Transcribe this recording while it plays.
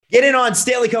Get in on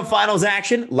Stanley Cup Finals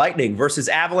action, Lightning versus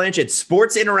Avalanche at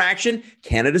Sports Interaction,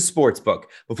 Canada Sportsbook.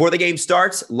 Before the game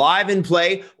starts, live in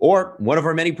play, or one of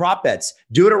our many prop bets.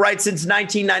 Doing it right since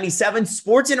 1997,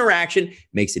 Sports Interaction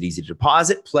makes it easy to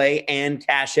deposit, play, and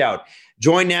cash out.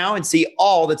 Join now and see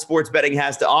all that sports betting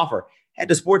has to offer. Head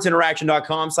to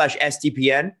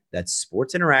sportsinteraction.com/SDPN. That's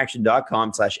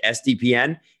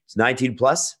sportsinteraction.com/SDPN. It's 19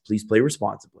 plus. Please play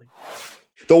responsibly.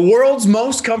 The world's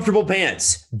most comfortable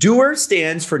pants. Duer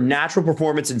stands for natural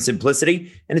performance and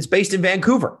simplicity, and it's based in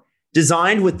Vancouver.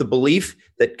 Designed with the belief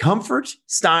that comfort,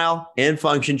 style, and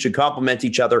function should complement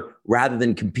each other rather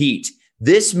than compete.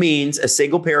 This means a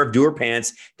single pair of Duer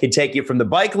pants can take you from the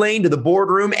bike lane to the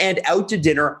boardroom and out to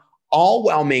dinner, all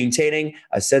while maintaining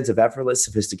a sense of effortless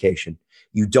sophistication.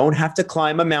 You don't have to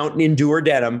climb a mountain in Duer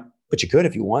denim, but you could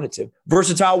if you wanted to.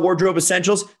 Versatile wardrobe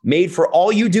essentials made for all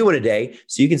you do in a day,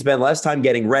 so you can spend less time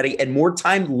getting ready and more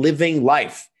time living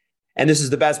life. And this is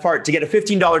the best part. To get a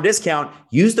 $15 discount,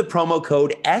 use the promo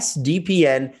code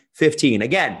SDPN15.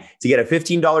 Again, to get a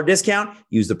 $15 discount,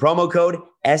 use the promo code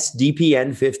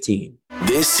SDPN15.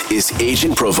 This is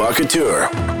Agent Provocateur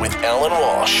with Alan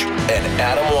Walsh and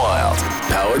Adam Wilde.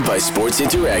 Powered by Sports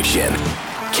Interaction,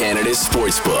 Canada's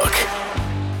Sportsbook.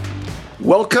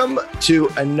 Welcome to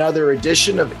another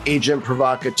edition of Agent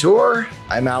Provocateur.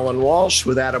 I'm Alan Walsh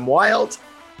with Adam Wilde.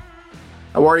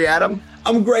 How are you, Adam?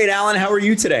 I'm great, Alan. How are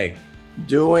you today?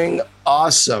 Doing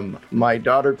awesome. My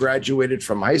daughter graduated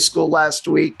from high school last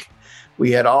week.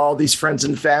 We had all these friends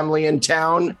and family in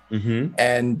town,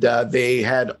 and they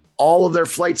had all of their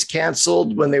flights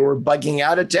canceled when they were bugging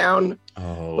out of town.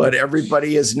 But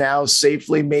everybody has now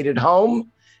safely made it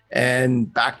home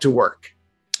and back to work.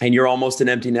 And you're almost an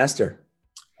empty nester.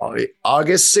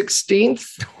 August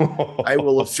 16th, I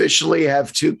will officially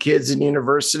have 2 kids in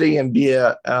university and be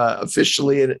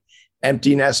officially an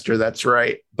empty nester. That's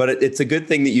right. But it's a good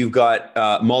thing that you've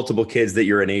got multiple kids that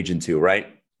you're an agent to, right?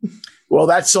 Well,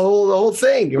 that's the whole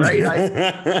thing, right?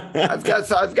 I've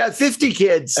got 50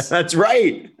 kids. That's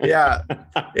right. Yeah.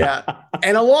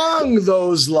 And along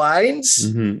those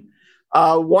lines,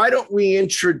 why don't we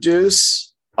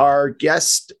introduce our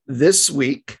guest this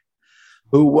week,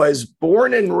 who was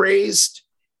born and raised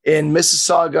in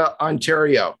Mississauga,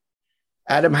 Ontario.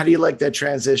 Adam, how do you like that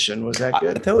transition? Was that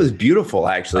good? That was beautiful,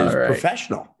 actually. It was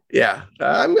professional. Yeah.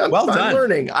 I'm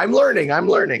learning. I'm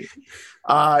learning.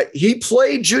 He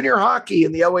played junior hockey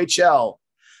in the OHL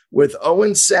with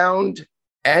Owen Sound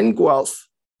and Guelph,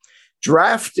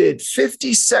 drafted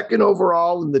 52nd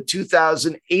overall in the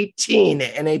 2018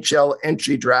 NHL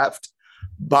entry draft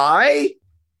by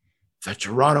the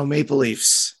Toronto Maple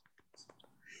Leafs.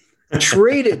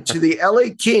 Traded to the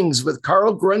LA Kings with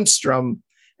Carl Grundstrom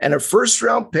and a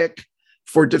first-round pick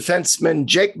for defenseman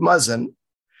Jake Muzzin.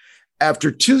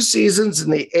 After 2 seasons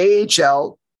in the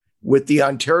AHL with the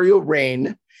Ontario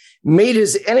Reign, made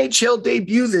his NHL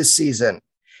debut this season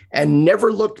and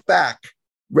never looked back,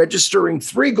 registering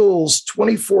 3 goals,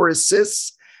 24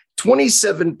 assists,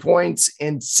 27 points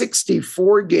in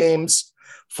 64 games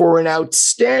for an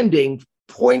outstanding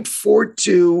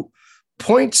 .42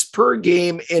 points per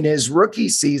game in his rookie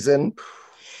season.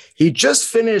 He just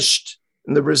finished,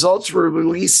 and the results were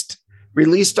released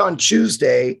on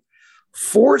Tuesday,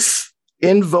 4th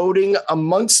in voting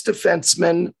amongst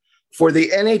defensemen for the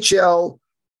NHL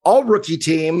All-Rookie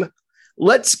Team.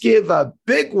 Let's give a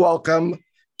big welcome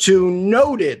to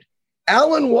noted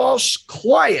Alan Walsh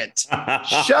client,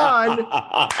 Sean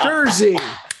Durzi.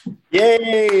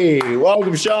 Yay!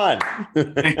 Welcome, Sean.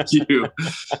 Thank you.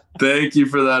 Thank you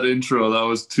for that intro. That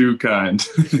was too kind.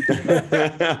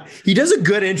 He does a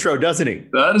good intro, doesn't he?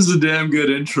 That is a damn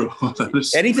good intro.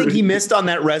 Anything he missed on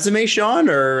that resume, Sean,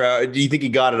 or do you think he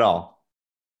got it all?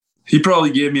 He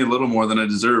probably gave me a little more than I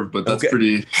deserve, but that's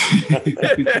pretty.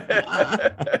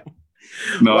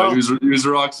 No, he was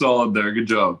rock solid there. Good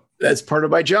job. That's part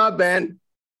of my job, man.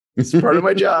 It's part of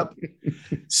my job.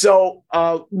 So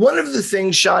one of the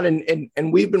things, Sean,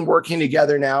 and we've been working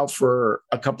together now for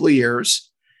a couple of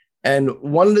years. And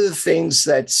one of the things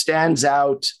that stands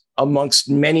out amongst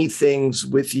many things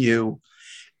with you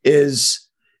is,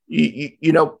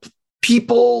 you know,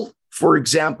 people, for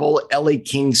example, LA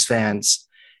Kings fans,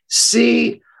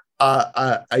 see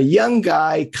a young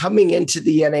guy coming into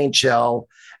the NHL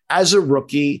as a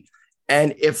rookie.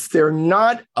 And if they're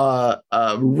not a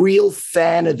real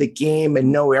fan of the game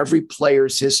and know every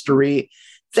player's history,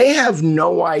 they have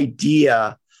no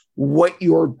idea what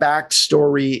your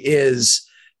backstory is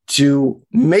to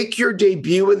make your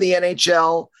debut in the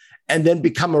NHL and then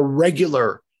become a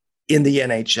regular in the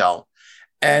NHL.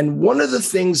 And one of the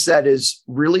things that is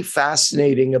really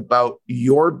fascinating about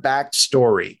your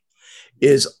backstory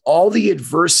is all the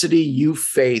adversity you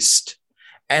faced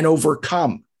and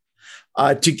overcome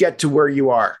to get to where you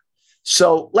are.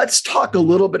 So let's talk a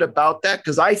little bit about that,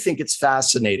 because I think it's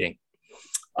fascinating.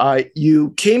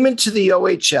 You came into the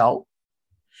OHL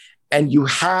and you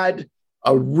had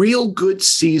a real good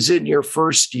season your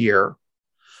first year.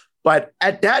 But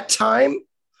at that time,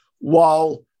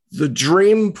 while the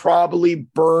dream probably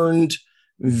burned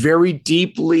very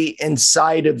deeply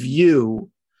inside of you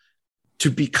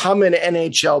to become an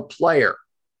NHL player,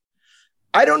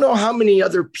 I don't know how many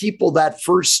other people that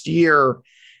first year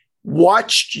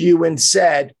watched you and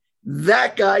said,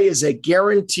 that guy is a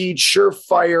guaranteed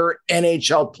surefire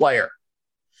NHL player.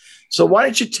 So why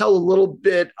don't you tell a little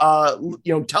bit,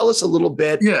 tell us a little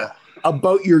bit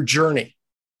about your journey.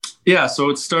 Yeah. So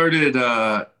it started,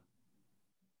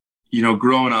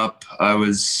 growing up, I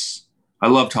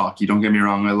loved hockey. Don't get me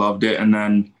wrong. I loved it. And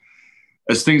then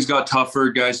as things got tougher,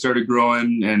 guys started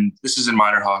growing, and this is in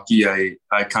minor hockey.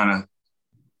 I kind of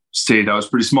stayed, I was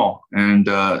pretty small, and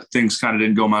things kind of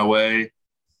didn't go my way.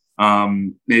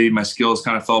 Maybe my skills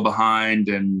kind of fell behind,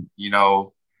 and,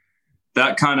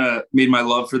 that kind of made my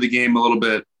love for the game a little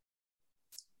bit,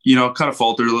 kind of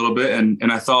faltered a little bit.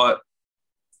 And I thought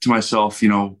to myself,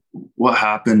 what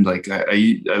happened? Like,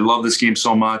 I love this game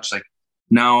so much. Like,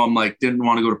 now I'm like, didn't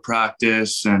want to go to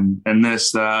practice and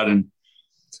this, that. And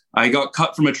I got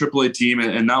cut from a AAA team.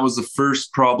 And that was the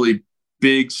first probably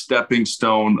big stepping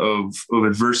stone of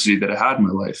adversity that I had in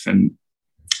my life. And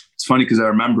it's funny because I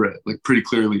remember it like pretty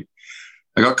clearly.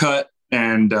 I got cut,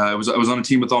 and I was on a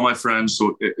team with all my friends,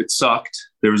 so it sucked.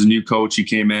 There was a new coach. He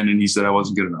came in and he said I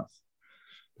wasn't good enough.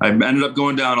 I ended up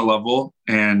going down a level,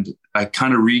 and I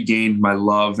kind of regained my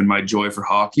love and my joy for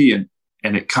hockey, and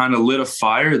it kind of lit a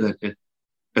fire that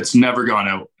it's never gone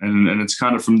out. And it's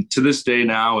kind of to this day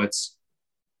now, it's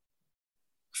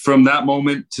from that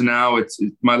moment to now,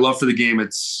 my love for the game.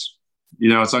 It's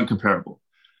uncomparable.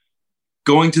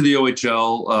 Going to the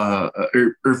OHL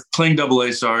or playing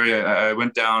AA, I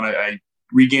went down. I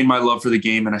regained my love for the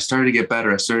game, and I started to get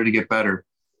better.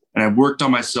 And I worked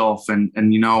on myself, and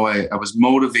I was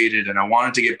motivated, and I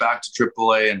wanted to get back to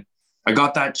AAA. And I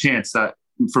got that chance that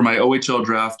for my OHL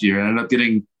draft year. I ended up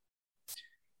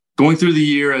going through the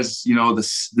year as,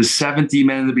 the seventh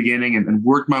man in the beginning, and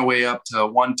worked my way up to a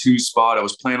 1-2 spot. I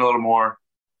was playing a little more,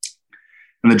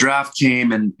 and the draft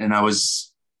came, and I was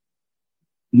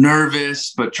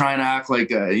nervous, but trying to act like,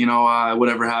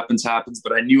 whatever happens.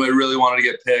 But I knew I really wanted to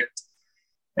get picked.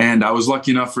 And I was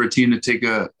lucky enough for a team to take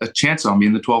a chance on me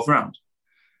in the 12th round.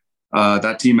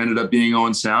 That team ended up being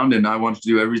Owen Sound, and I wanted to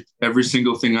do every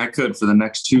single thing I could for the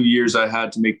next 2 years I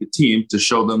had to make the team to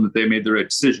show them that they made the right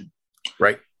decision.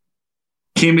 Right.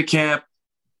 Came to camp.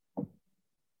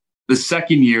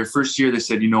 The first year, they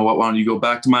said, why don't you go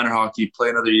back to minor hockey, play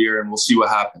another year, and we'll see what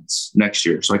happens next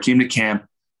year. So I came to camp,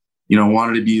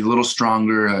 wanted to be a little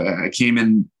stronger. I came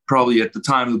in probably at the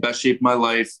time the best shape of my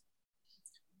life.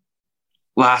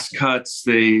 Last cuts,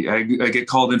 I get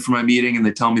called in for my meeting, and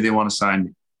they tell me they want to sign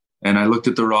me. And I looked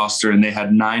at the roster, and they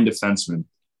had 9 defensemen.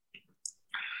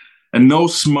 And no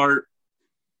smart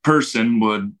person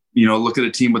would, look at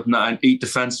a team with 8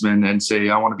 defensemen and say,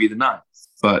 I want to be the 9th.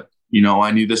 But,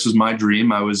 I knew this was my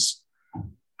dream.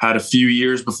 Had a few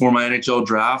years before my NHL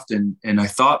draft, and I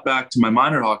thought back to my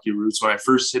minor hockey roots when I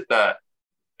first hit that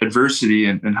adversity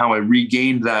and how I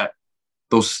regained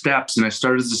those steps. And I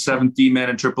started as a 7th D man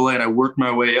in AAA, and I worked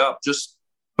my way up just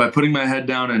by putting my head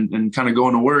down and kind of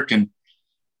going to work, and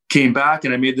came back,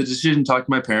 and I made the decision, talked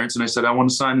to my parents, and I said, I want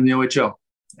to sign in the OHL.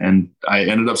 And I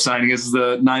ended up signing as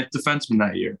the 9th defenseman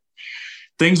that year.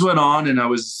 Things went on, and I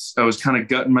was kind of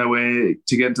gutting my way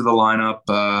to get into the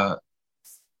lineup,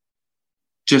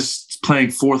 just playing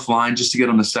 4th line just to get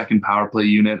on the second power play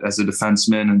unit as a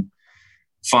defenseman. And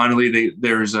finally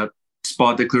there's a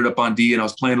spot that cleared up on D, and I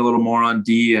was playing a little more on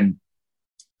D, and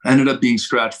ended up being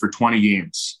scratched for 20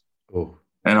 games. Oh.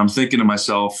 And I'm thinking to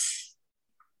myself,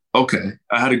 okay,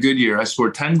 I had a good year. I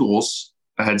scored 10 goals.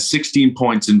 I had 16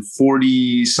 points in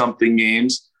 40 something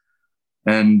games.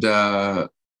 And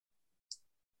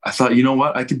I thought, you know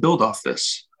what? I could build off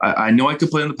this. I know I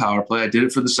could play on the power play. I did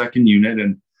it for the second unit.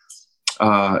 And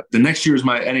the next year was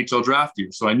my NHL draft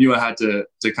year. So I knew I had to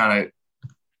kind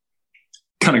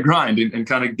of grind and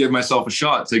kind of give myself a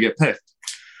shot to get picked.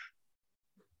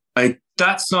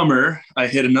 That summer, I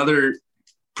hit another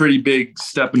pretty big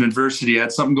step in adversity. I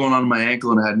had something going on in my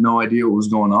ankle, and I had no idea what was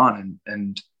going on.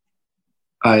 And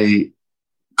I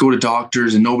go to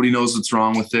doctors, and nobody knows what's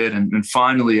wrong with it. And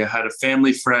finally, I had a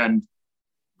family friend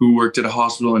who worked at a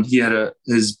hospital, and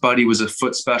his buddy was a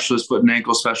foot and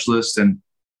ankle specialist. And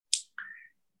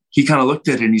he kind of looked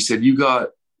at it, and he said, you got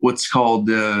what's called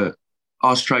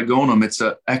os trigonum. It's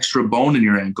an extra bone in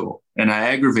your ankle, and I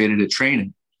aggravated it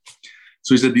training.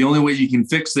 So he said, the only way you can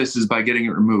fix this is by getting it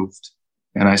removed.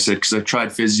 And I said, because I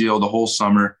tried physio the whole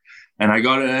summer, and I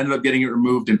ended up getting it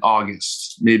removed in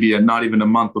August, maybe not even a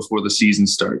month before the season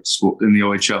starts in the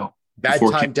OHL. Bad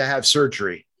time to have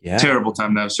surgery. Yeah. Terrible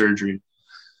time to have surgery.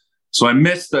 So I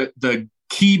missed the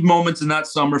key moments in that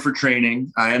summer for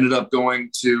training. I ended up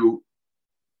going to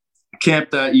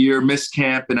camp that year, missed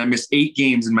camp, and I missed 8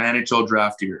 games in my NHL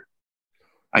draft year.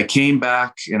 I came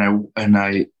back and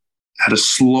I had a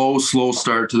slow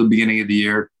start to the beginning of the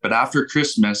year, but after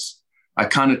Christmas,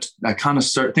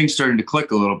 things starting to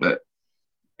click a little bit.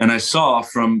 And I saw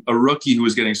from a rookie who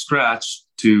was getting scratched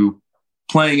to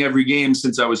playing every game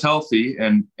since I was healthy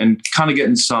and kind of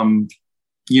getting some,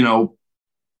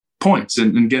 points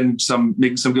and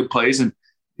making some good plays and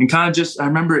kind of just, I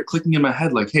remember it clicking in my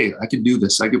head like, hey, I could do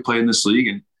this. I could play in this league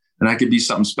and I could be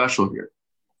something special here.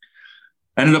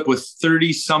 Ended up with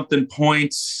 30 something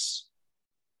points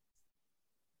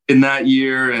in that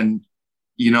year. And,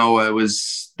 I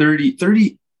was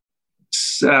 30,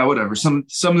 whatever, some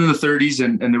in the 30s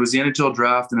and there was the NHL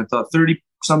draft. And I thought 30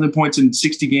 something points in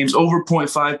 60 games, over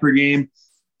 0.5 per game.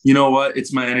 You know what?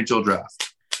 It's my NHL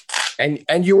draft.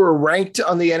 And you were ranked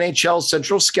on the NHL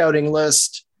Central Scouting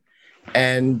list,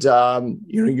 and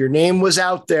your name was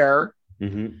out there.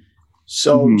 Mm-hmm.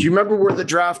 So, do you remember where the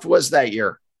draft was that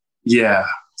year? Yeah,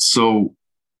 so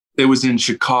it was in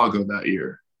Chicago that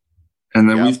year, and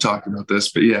then we've talked about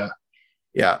this, but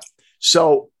yeah.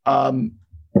 So, I've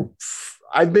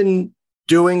been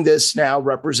doing this now,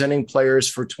 representing players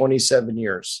for 27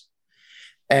 years,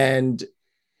 and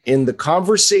in the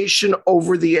conversation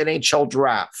over the NHL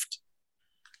draft,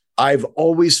 I've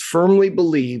always firmly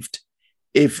believed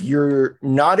if you're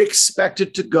not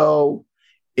expected to go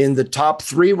in the top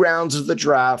 3 rounds of the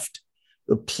draft,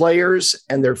 the players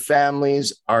and their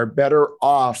families are better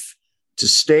off to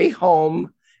stay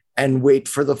home and wait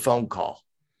for the phone call.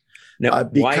 Now,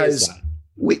 why is that?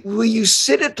 You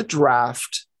sit at the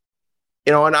draft,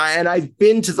 and I've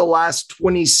been to the last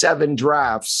 27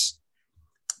 drafts,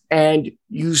 and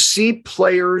you see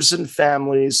players and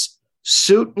families,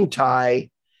 suit and tie,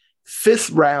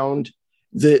 5th round,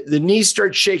 the knees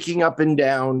start shaking up and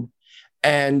down.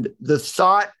 And the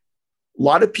thought, a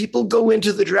lot of people go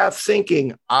into the draft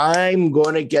thinking, I'm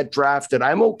going to get drafted.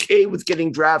 I'm okay with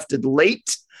getting drafted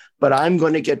late, but I'm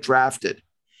going to get drafted.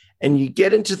 And you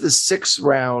get into the 6th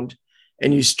round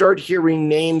and you start hearing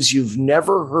names you've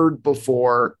never heard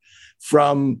before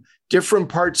from different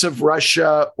parts of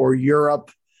Russia or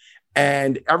Europe.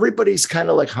 And everybody's kind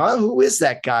of like, who is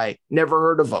that guy? Never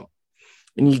heard of him.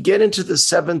 And you get into the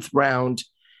 7th round,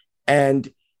 and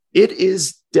it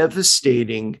is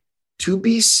devastating to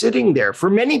be sitting there, for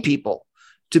many people,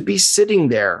 to be sitting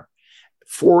there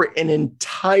for an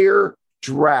entire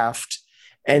draft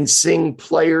and seeing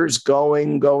players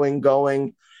going,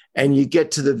 and you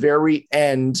get to the very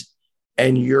end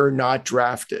and you're not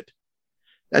drafted.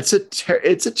 It's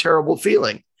a terrible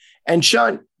feeling. And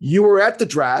Sean, you were at the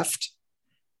draft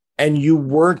and you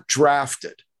weren't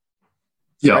drafted.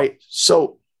 Yeah. Right.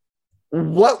 So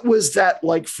what was that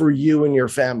like for you and your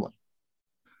family?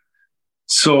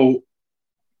 So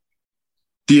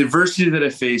the adversity that I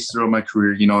faced throughout my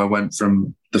career, I went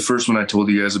from the first one I told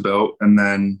you guys about, and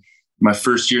then my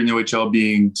first year in the OHL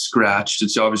being scratched.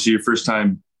 It's obviously your first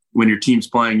time when your team's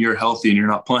playing, you're healthy and you're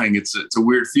not playing. It's a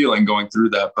weird feeling going through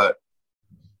that, but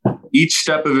each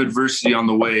step of adversity on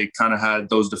the way kind of had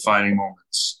those defining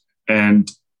moments. And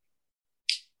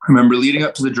I remember leading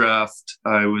up to the draft,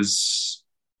 I was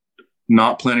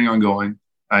not planning on going.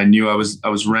 I knew I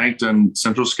was ranked on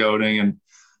Central Scouting, and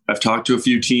I've talked to a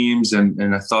few teams,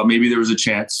 and I thought maybe there was a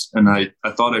chance, and I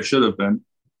thought I should have been,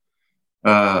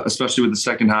 especially with the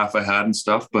second half I had and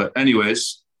stuff. But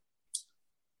anyways,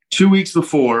 2 weeks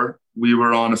before, we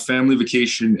were on a family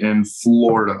vacation in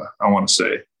Florida, I want to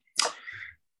say.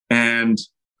 And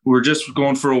we're just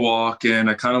going for a walk,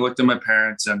 and I kind of looked at my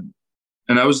parents, and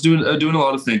I was doing a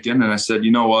lot of thinking, and I said,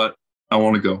 you know what? I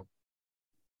want to go.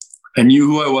 I knew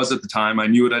who I was at the time. I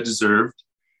knew what I deserved.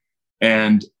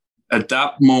 And at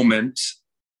that moment,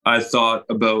 I thought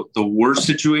about the worst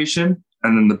situation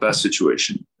and then the best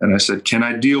situation. And I said, can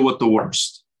I deal with the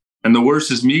worst? And the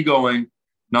worst is me going,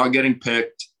 not getting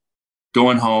picked,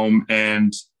 going home,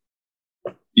 and,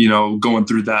 going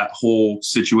through that whole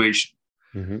situation.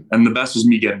 Mm-hmm. And the best was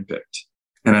me getting picked.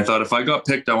 And I thought, if I got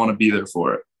picked, I want to be there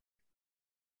for it.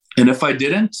 And if I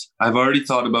didn't, I've already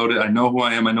thought about it. I know who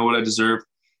I am. I know what I deserve.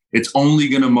 It's only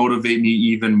going to motivate me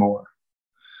even more.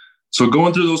 So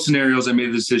going through those scenarios, I made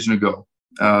the decision to go.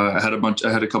 I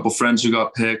had a couple friends who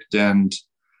got picked, and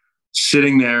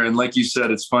sitting there, and like you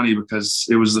said, it's funny because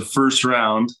it was the first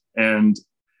round, and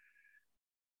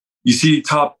you see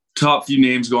top few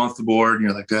names go off the board, and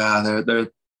you're like, they're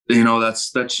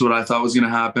that's what I thought was going to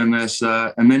happen.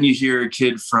 And then you hear a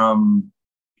kid from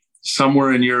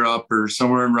somewhere in Europe or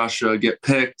somewhere in Russia get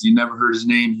picked. You never heard his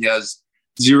name. He has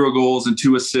 0 goals and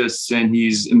 2 assists, and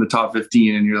he's in the top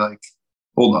 15. And you're like,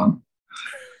 hold on,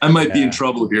 I might be in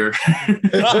trouble here.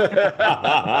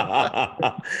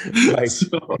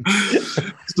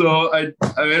 So I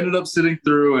ended up sitting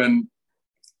through, and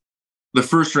the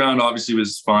first round obviously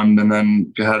was fun. And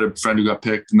then I had a friend who got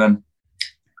picked. And then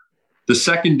the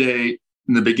second day,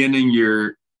 in the beginning,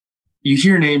 you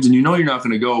hear names and you're not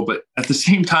going to go, but at the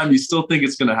same time, you still think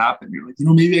it's going to happen. You're like,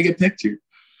 maybe I get picked here.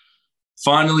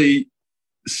 Finally,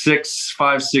 6,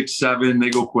 5, 6, 7, they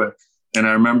go quick. And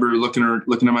I remember looking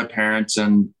at my parents,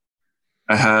 and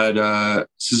I had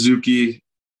Suzuki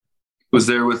was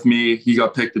there with me. He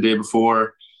got picked the day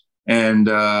before, and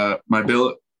my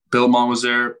billet mom was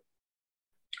there,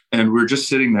 and we're just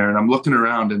sitting there, and I'm looking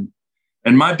around,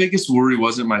 and my biggest worry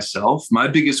wasn't myself. My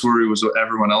biggest worry was what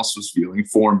everyone else was feeling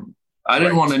for me. I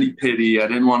didn't want any pity. I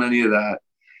didn't want any of that.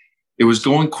 It was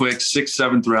going quick, 6th,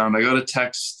 7th round. I got a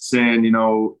text saying,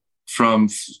 from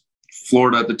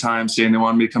Florida at the time, saying they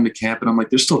wanted me to come to camp. And I'm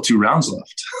like, there's still 2 rounds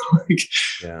left.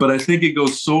 But I think it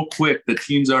goes so quick that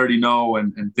teams already know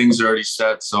and things are already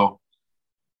set. So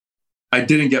I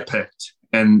didn't get picked.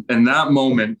 And that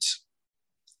moment,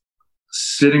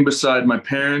 sitting beside my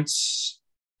parents,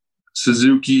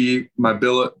 Suzuki, my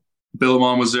billet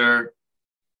mom was there.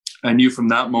 I knew from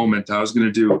that moment I was going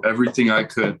to do everything I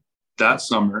could that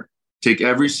summer, take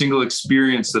every single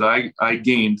experience that I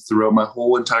gained throughout my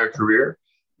whole entire career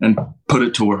and put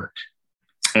it to work.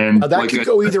 And that could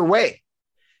go either way.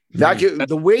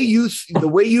 The way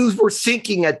you were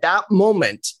thinking at that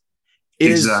moment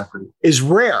is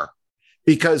rare,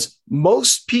 because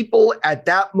most people at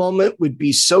that moment would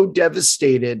be so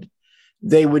devastated.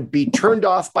 They would be turned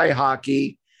off by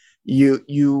hockey.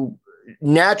 You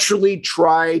naturally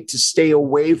try to stay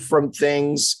away from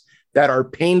things that are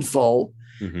painful.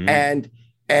 Mm-hmm.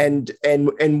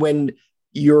 And when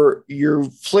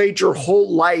you've played your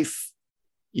whole life,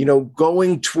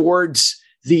 going towards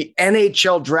the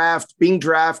NHL draft, being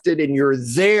drafted, and you're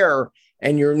there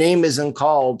and your name isn't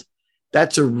called,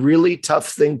 that's a really tough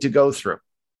thing to go through.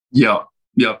 Yeah.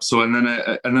 So, and then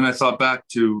I thought back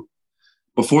to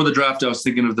before the draft, I was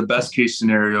thinking of the best case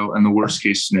scenario and the worst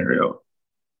case scenario.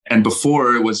 And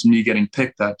before, it was me getting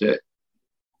picked that day.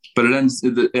 But it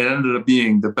ended up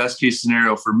being the best case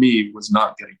scenario for me was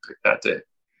not getting picked that day.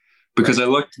 Because I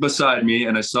looked beside me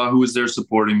and I saw who was there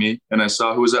supporting me, and I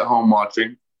saw who was at home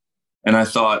watching. And I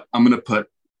thought, I'm going to put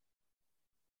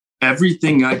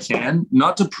everything I can,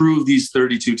 not to prove these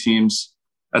 32 teams.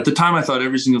 At the time, I thought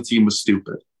every single team was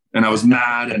stupid. And I was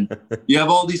mad, and you have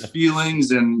all these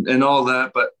feelings and all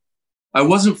that. But I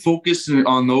wasn't focusing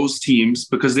on those teams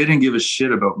because they didn't give a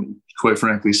shit about me, quite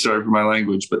frankly. Sorry for my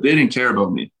language, but they didn't care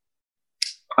about me.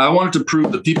 I wanted to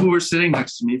prove the people who were sitting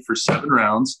next to me for 7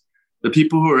 rounds, the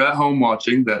people who are at home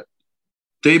watching, that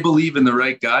they believe in the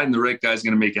right guy and the right guy is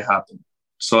going to make it happen.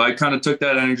 So I kind of took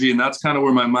that energy, and that's kind of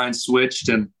where my mind switched.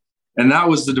 And that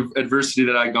was the adversity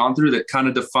that I'd gone through that kind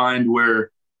of defined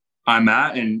where I'm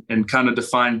at and kind of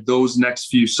defined those next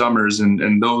few summers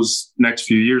and those next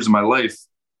few years of my life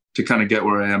to kind of get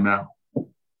where I am now.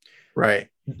 Right.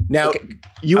 Now, okay.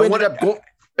 You ended up going,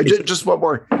 just one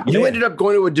more. You ended up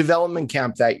going to a development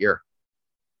camp that year.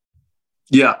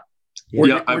 Yeah.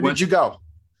 Where did you go?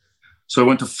 So I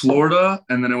went to Florida,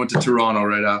 and then I went to Toronto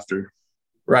right after.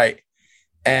 Right.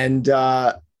 And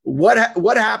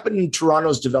what happened in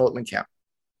Toronto's development camp?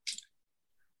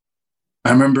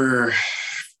 I remember,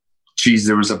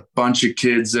 there was a bunch of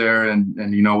kids there, and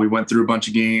we went through a bunch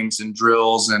of games and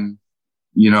drills, and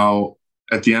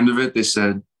at the end of it, they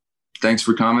said, "Thanks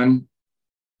for coming.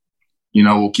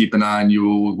 We'll keep an eye on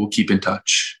you. We'll keep in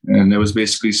touch." And it was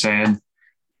basically saying,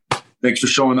 "Thanks for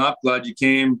showing up. Glad you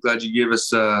came. Glad you gave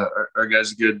us our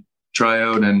guys a good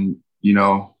tryout, and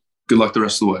good luck the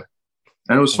rest of the way."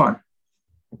 And it was fun.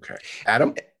 Okay,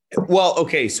 Adam. Well,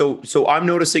 okay. So I'm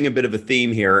noticing a bit of a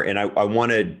theme here, and I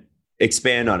want to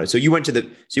expand on it. So you went to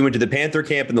the Panther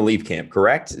camp and the Leaf camp,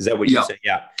 correct? Is that what you said?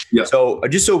 Yeah. So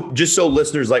just so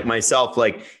listeners like myself,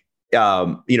 you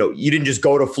didn't just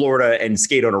go to Florida and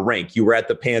skate on a rink. You were at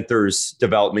the Panthers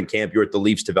development camp. You were at the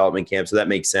Leafs development camp. So that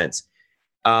makes sense.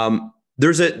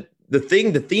 There's the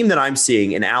theme that I'm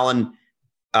seeing, and Alan,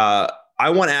 I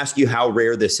want to ask you how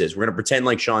rare this is. We're going to pretend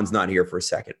like Sean's not here for a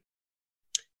second.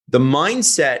 The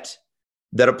mindset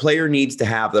that a player needs to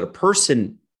have, that a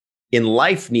person in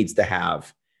life needs to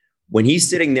have when he's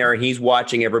sitting there and he's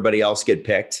watching everybody else get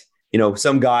picked,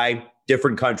 some guy,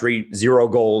 different country, 0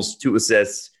 goals, 2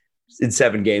 assists in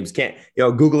 7 games. Can't,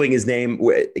 Googling his name.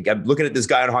 I'm looking at this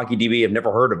guy on HockeyDB. I've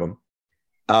never heard of him.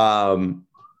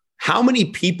 How many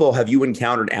people have you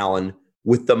encountered, Alan,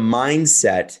 with the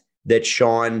mindset that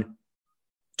Sean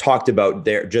talked about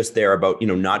there about,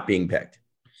 not being picked?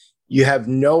 You have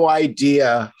no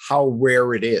idea how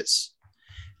rare it is.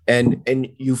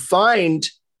 And you find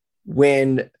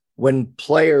when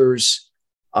players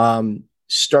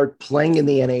start playing in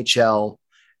the NHL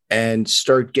and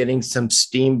start getting some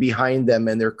steam behind them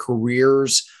and their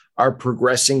careers are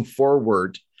progressing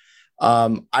forward.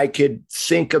 I could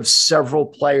think of several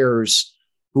players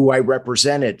who I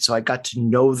represented. So I got to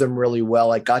know them really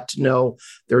well. I got to know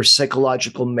their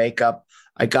psychological makeup.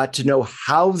 I got to know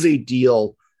how they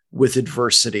deal with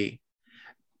adversity.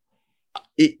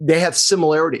 They have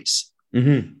similarities,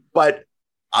 but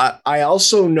I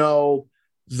also know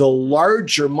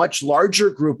the much larger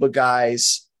group of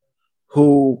guys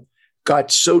who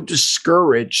got so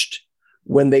discouraged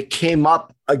when they came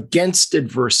up against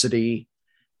adversity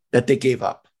that they gave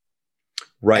up.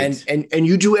 Right. And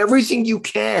you do everything you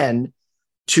can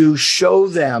to show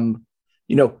them,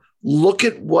 look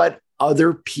at what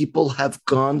other people have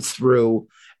gone through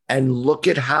and look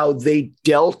at how they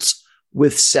dealt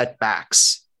with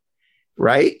setbacks,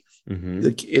 right?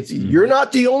 You're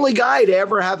not the only guy to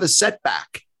ever have a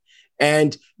setback.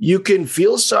 And you can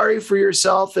feel sorry for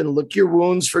yourself and lick your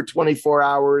wounds for 24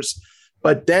 hours.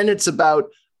 But then it's about,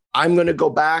 I'm going to go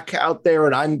back out there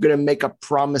and I'm going to make a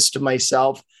promise to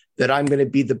myself that I'm going to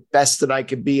be the best that I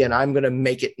could be and I'm going to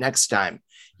make it next time.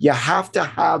 You have to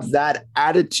have that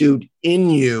attitude in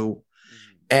you.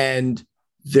 And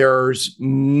there's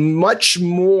much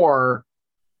more.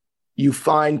 You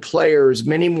find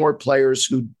many more players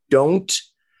who don't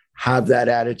have that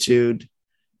attitude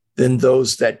than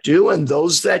those that do. And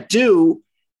those that do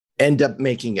end up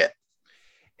making it.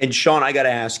 And Sean, I got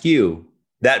to ask you,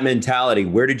 that mentality,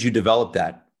 where did you develop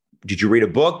that? Did you read a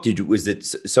book? Was it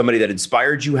somebody that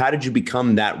inspired you? How did you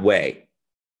become that way?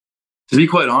 To be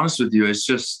quite honest with you, it's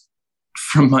just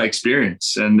from my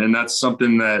experience. And that's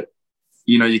something that,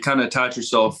 you kind of attach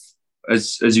yourself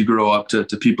as you grow up to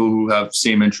people who have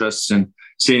same interests and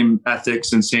same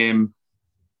ethics and same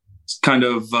kind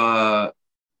of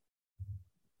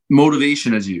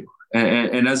motivation as you.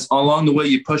 And as along the way,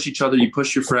 you push each other, you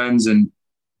push your friends, and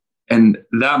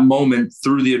that moment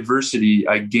through the adversity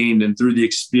I gained and through the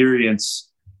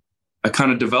experience, I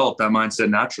kind of developed that mindset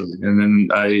naturally. And then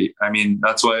I mean,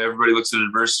 that's why everybody looks at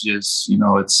adversity as,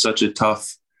 it's such a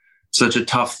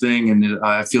tough thing. And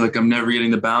I feel like I'm never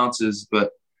getting the bounces,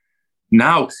 but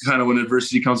now kind of when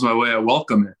adversity comes my way, I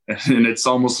welcome it. And it's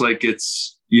almost like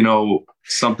it's,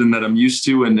 something that I'm used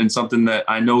to and something that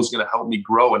I know is going to help me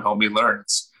grow and help me learn.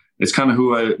 It's kind of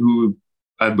who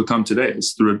I've become today.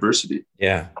 It's through adversity.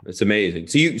 Yeah, it's amazing.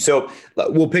 So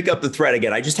we'll pick up the thread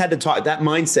again. I just had to talk. That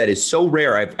mindset is so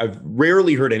rare. I've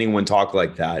rarely heard anyone talk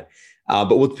like that.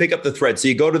 But we'll pick up the thread. So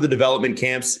you go to the development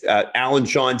camps. Alan,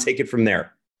 Sean, take it from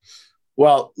there.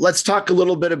 Well, let's talk a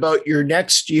little bit about your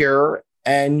next year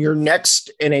and your next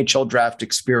NHL draft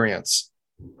experience.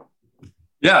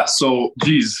 Yeah. So,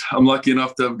 I'm lucky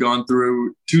enough to have gone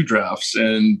through 2 drafts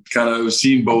and kind of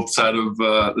seen both sides of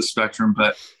the spectrum.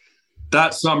 But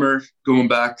that summer, going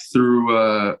back through,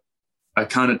 I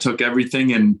kind of took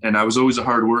everything and I was always a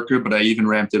hard worker, but I even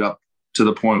ramped it up to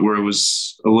the point where it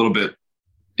was a little bit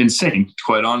insane, to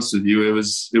quite honest with you. It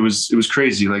was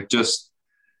crazy. Like just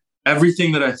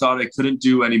everything that I thought I couldn't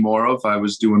do any more of, I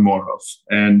was doing more of,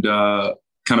 and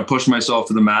kind of pushed myself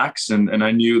to the max. And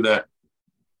I knew that,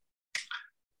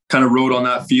 kind of rode on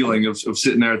that feeling of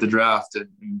sitting there at the draft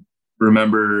and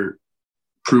remember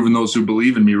proving those who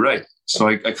believe in me right. So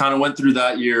I kind of went through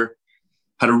that year,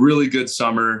 had a really good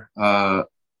summer,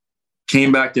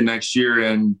 came back the next year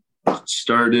and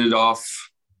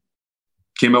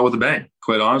came out with a bang,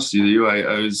 quite honestly with you.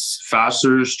 I was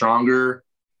faster, stronger.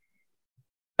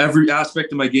 Every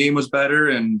aspect of my game was better.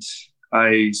 And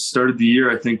I started the year,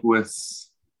 I think, with,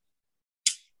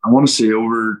 I want to say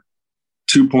over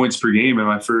 2 points per game in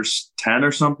my first 10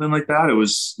 or something like that. It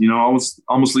was,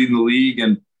 almost leading the league,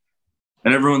 and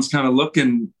everyone's kind of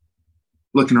looking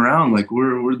around like,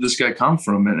 where did this guy come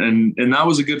from? And that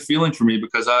was a good feeling for me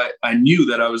because I knew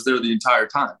that I was there the entire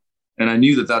time, and I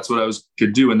knew that that's what I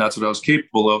could do and that's what I was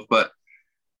capable of. But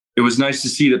it was nice to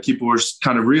see that people were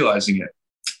kind of realizing it.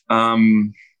 I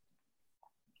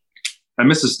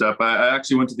missed a step. I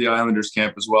actually went to the Islanders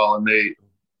camp as well, and they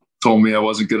told me I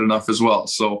wasn't good enough as well.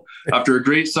 So after a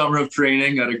great summer of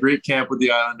training at a great camp with the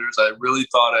Islanders, I really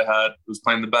thought I was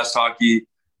playing the best hockey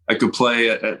I could play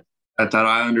at at that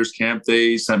Islanders camp,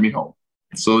 they sent me home.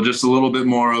 So just a little bit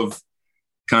more of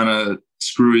kind of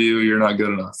screw you, you're not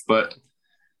good enough. But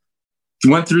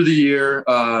went through the year.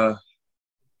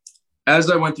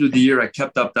 As I went through the year, I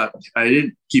kept up that – I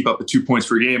didn't keep up the 2 points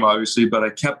per game, obviously, but I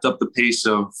kept up the pace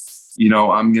of,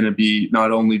 I'm going to be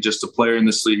not only just a player in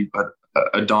this league, but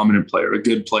a dominant player, a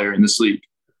good player in this league.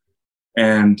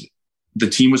 And the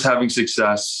team was having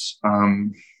success.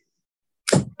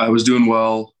 I was doing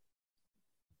well.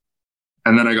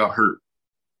 And then I got hurt.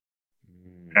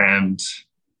 And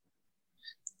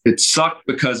it sucked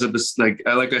because of this. Like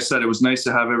I said, it was nice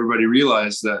to have everybody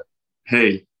realize that,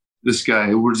 hey, this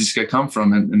guy, where does this guy come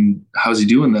from? And how's he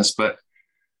doing this? But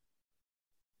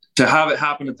to have it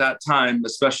happen at that time,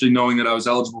 especially knowing that I was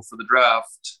eligible for the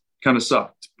draft, kind of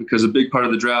sucked, because a big part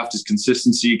of the draft is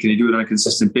consistency. Can you do it on a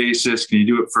consistent basis? Can you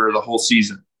do it for the whole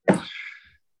season?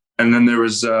 And then there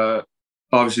was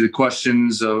obviously the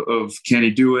questions of can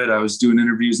he do it? I was doing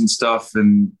interviews and stuff,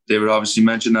 and they would obviously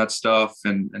mention that stuff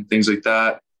and things like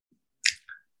that.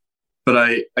 But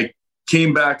I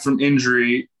came back from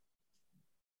injury,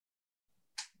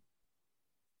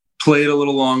 played a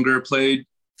little longer, played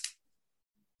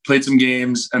some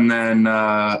games, and then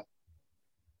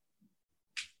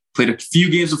played a few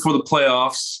games before the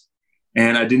playoffs,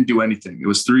 and I didn't do anything. It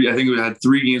was I think we had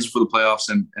 3 games before the playoffs,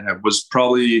 and it was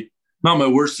probably not my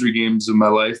worst 3 games of my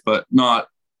life, but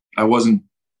I wasn't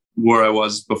where I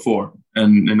was before.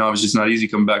 And obviously it's not easy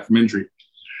coming back from injury.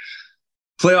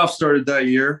 Playoffs started that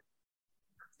year,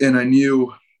 and I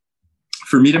knew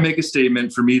for me to make a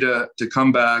statement, for me to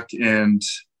come back and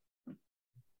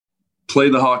play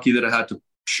the hockey that I had to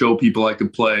show people I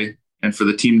could play, and for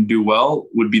the team to do well,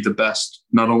 would be the best,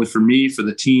 not only for me, for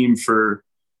the team, for,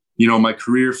 my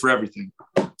career, for everything.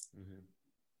 Mm-hmm.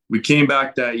 We came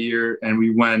back that year and we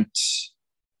won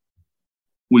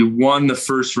the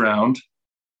first round,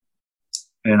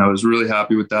 and I was really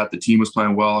happy with that. The team was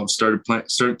playing well. Things started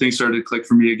to click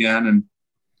for me again. And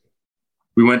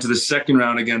we went to the second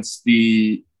round against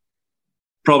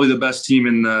probably the best team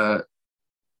in the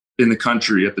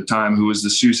country at the time, who was the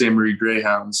Sault Ste. Marie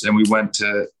Greyhounds. And we went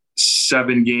to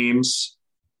 7 games,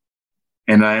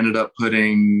 and I ended up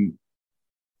having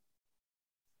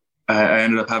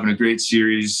a great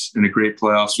series and a great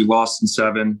playoffs. We lost in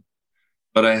 7,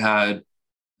 but I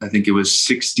think it was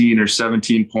 16 or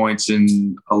 17 points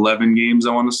in 11 games,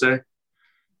 I want to say.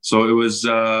 So it was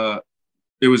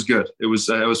good.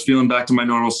 I was feeling back to my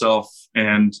normal self,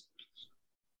 and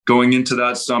going into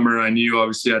that summer, I knew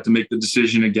obviously I had to make the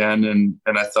decision again. And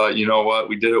I thought, you know what,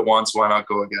 we did it once, why not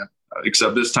go again?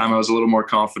 Except this time I was a little more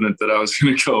confident that I was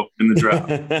going to go in the draft.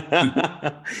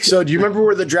 So do you remember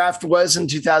where the draft was in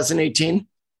 2018?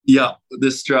 Yeah,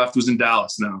 this draft was in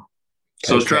Dallas now.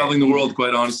 So I was traveling the world,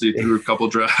 quite honestly, through a couple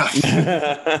drafts.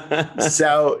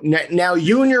 So now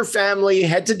you and your family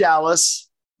head to Dallas.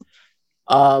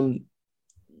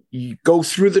 You go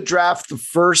through the draft the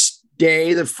first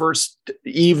day, the first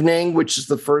evening, which is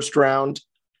the first round.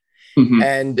 Mm-hmm.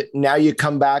 And now you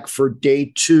come back for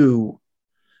day 2.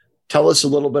 Tell us a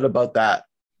little bit about that.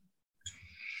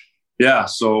 Yeah,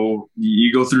 so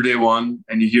you go through day 1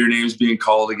 and you hear names being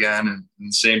called again, and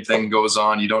the same thing goes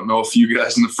on. You don't know a few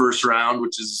guys in the first round,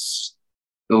 which is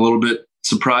a little bit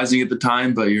surprising at the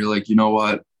time, but you're like, you know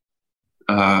what?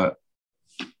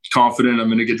 Confident I'm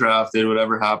going to get drafted.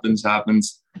 Whatever happens.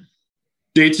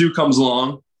 Day 2 comes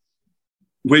along.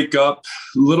 Wake up,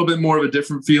 a little bit more of a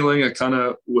different feeling. I kind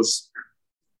of was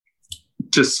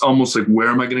just almost like, where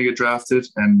am I going to get drafted?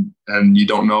 And you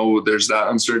don't know, there's that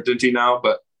uncertainty now,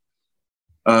 but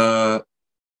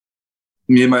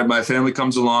me and my family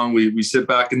comes along. We sit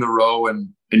back in the row, and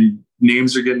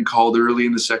names are getting called early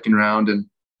in the second round. And,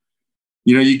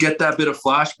 you get that bit of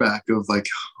flashback of like,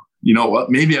 you know what,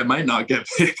 maybe I might not get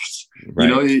picked.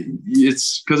 Right.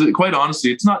 It's because quite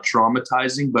honestly, it's not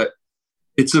traumatizing, but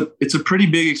it's a pretty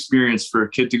big experience for a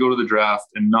kid to go to the draft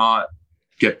and not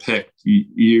get picked.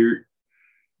 You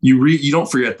don't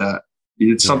forget that.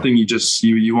 It's something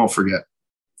you won't forget.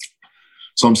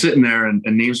 So I'm sitting there and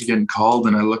names are getting called,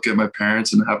 and I look at my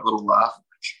parents and have a little laugh.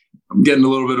 I'm getting a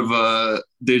little bit of a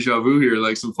deja vu here,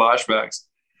 like some flashbacks.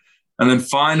 And then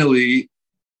finally,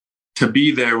 to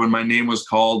be there when my name was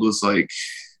called was like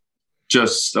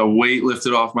just a weight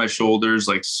lifted off my shoulders,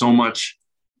 like so much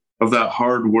of that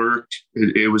hard work.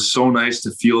 It was so nice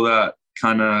to feel that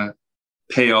kind of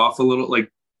pay off a little,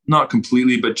 like not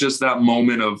completely, but just that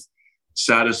moment of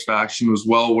satisfaction was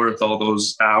well worth all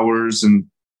those hours and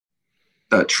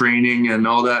that training and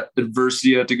all that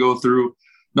adversity I had to go through.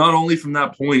 Not only from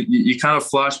that point, you kind of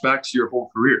flash back to your whole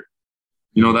career.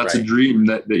 That's right. A dream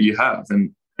that you have.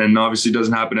 And and obviously it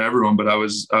doesn't happen to everyone, but I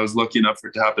was lucky enough for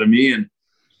it to happen to me. And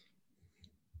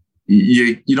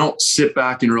you don't sit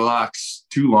back and relax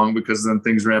too long, because then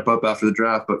things ramp up after the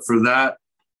draft. But for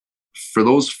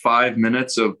those 5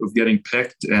 minutes of getting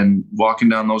picked and walking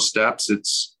down those steps,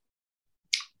 it's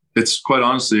quite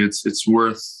honestly, it's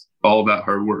worth all that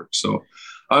hard work. So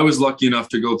I was lucky enough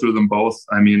to go through them both.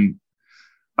 I mean,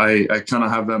 I kind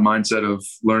of have that mindset of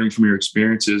learning from your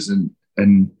experiences, and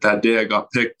that day I got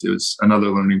picked, it was another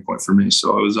learning point for me.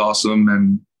 So it was awesome,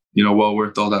 and, well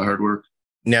worth all that hard work.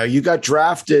 Now, you got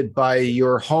drafted by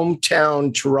your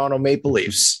hometown Toronto Maple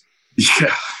Leafs.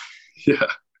 Yeah.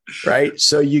 Right.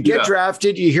 So you get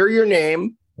drafted, you hear your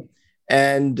name,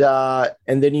 and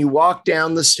then you walk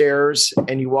down the stairs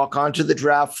and you walk onto the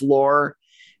draft floor,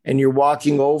 and you're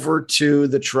walking over to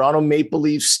the Toronto Maple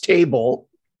Leafs table.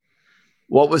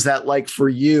 What was that like for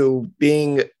you,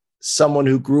 being someone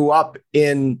who grew up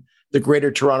in the greater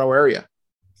Toronto area?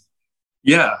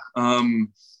 Yeah.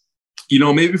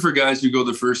 Maybe for guys who go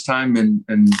the first time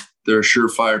and they're a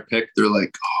surefire pick, they're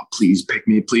like, oh, please pick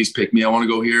me. I want to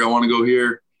go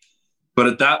here. But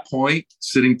at that point,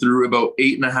 sitting through about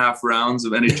 8.5 rounds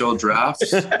of NHL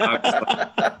drafts,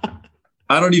 I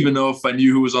don't even know if I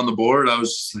knew who was on the board. I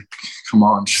was just like, come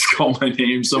on, just call my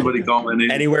name. Somebody call my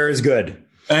name. Anywhere is good.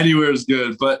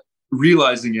 But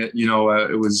realizing it,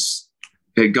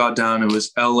 it got down, it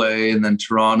was LA and then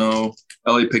Toronto.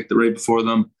 LA picked it right before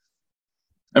them.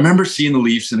 I remember seeing the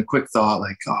Leafs and a quick thought,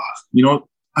 like,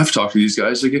 I've talked to these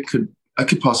guys. Like, I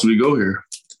could possibly go here.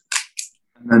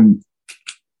 And then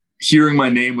hearing my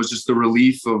name was just the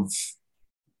relief of,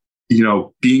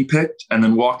 being picked, and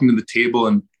then walking to the table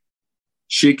and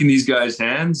shaking these guys'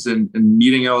 hands and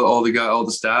meeting out all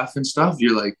the staff and stuff.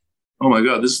 You're like, oh my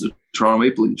God, this is the Toronto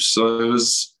Maple Leafs. So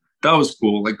that was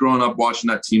cool. Like, growing up watching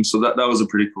that team. So that was a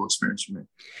pretty cool experience for me.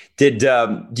 Do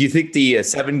you think the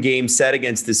 7-game set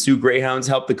against the Sioux Greyhounds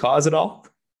helped the cause at all?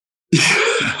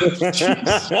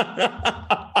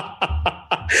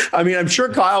 I mean, I'm sure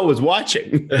Kyle was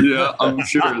watching. Yeah, I'm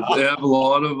sure. They have a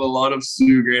lot of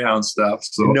Sioux Greyhound stuff.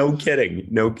 So no kidding.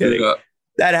 Yeah.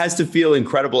 That has to feel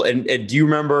incredible. And do you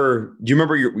remember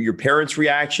your parents'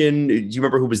 reaction? Do you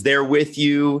remember who was there with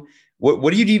you?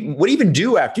 What do you even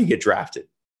do after you get drafted?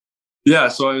 Yeah,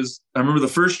 so I remember the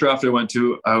first draft I went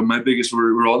to, my biggest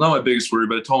worry, not my biggest worry,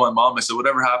 but I told my mom, I said,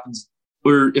 whatever happens,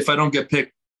 or if I don't get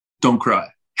picked, don't cry.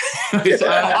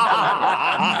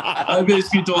 I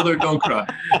basically told her, don't cry.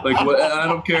 Like, I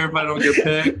don't care if I don't get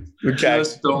picked. Okay.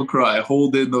 Just don't cry.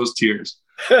 Hold in those tears.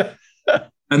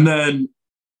 And then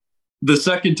the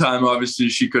second time, obviously,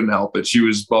 she couldn't help it. She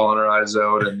was bawling her eyes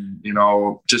out, and,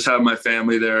 just having my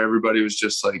family there, everybody was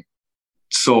just like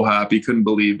so happy, couldn't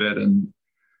believe it. And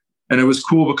it was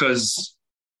cool because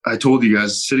I told you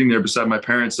guys, sitting there beside my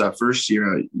parents that first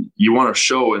year, you want to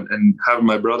show, and having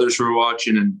my brothers who were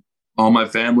watching and all my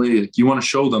family, you want to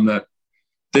show them that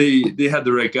they had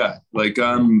the right guy. Like,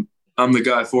 I'm the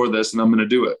guy for this, and I'm going to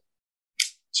do it.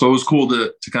 So it was cool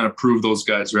to kind of prove those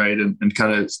guys right and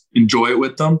kind of enjoy it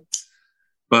with them.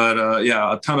 But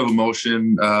a ton of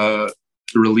emotion,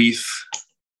 relief.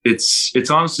 It's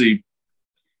honestly,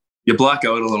 you black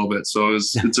out a little bit. So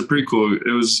it's a pretty cool.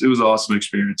 It was an awesome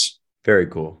experience. Very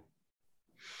cool.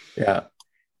 Yeah,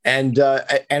 and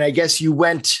I guess you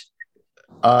went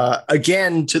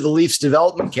again to the Leafs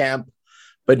development camp,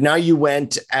 but now you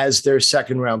went as their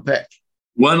second round pick.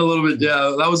 Went a little bit.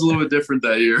 Yeah, that was a little bit different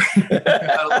that year.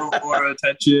 Had a little more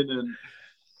attention,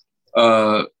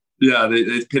 and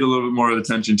they paid a little bit more of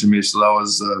attention to me. So that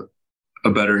was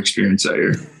a better experience that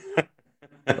year.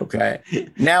 Okay.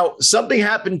 Now, something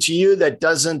happened to you that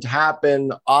doesn't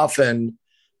happen often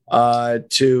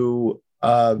to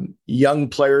young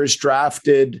players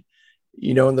drafted,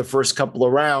 in the first couple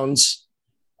of rounds.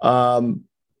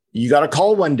 You got a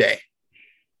call one day.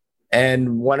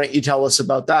 And why don't you tell us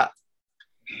about that?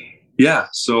 Yeah.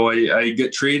 So I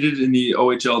get traded in the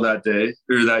OHL that day,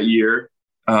 or that year.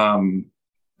 I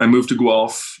moved to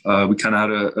Guelph. We kind of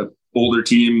had a older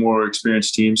team, more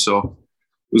experienced team. So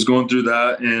was going through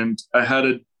that, and I had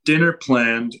a dinner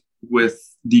planned with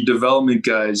the development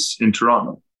guys in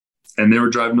Toronto, and they were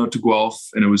driving out to Guelph,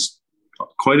 and it was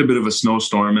quite a bit of a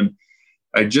snowstorm. And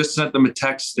I just sent them a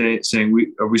text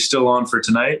saying, are we still on for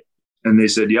tonight? And they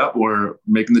said, yeah, we're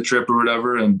making the trip or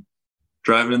whatever, and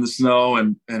driving in the snow.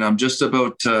 And I'm just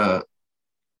about to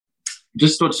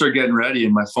start getting ready,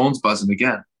 and my phone's buzzing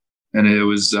again. And it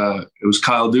was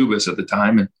Kyle Dubas at the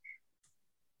time, and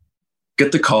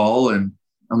get the call, and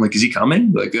I'm like, is he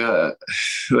coming? Like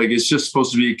it's just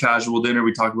supposed to be a casual dinner.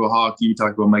 We talk about hockey, we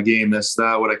talk about my game, this,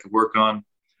 that, what I could work on.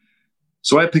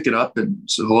 So I pick it up and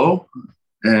said, hello.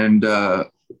 And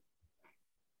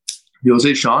He goes,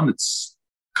 "Hey, Sean, it's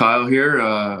Kyle here.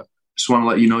 Just want to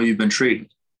let you know you've been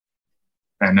traded."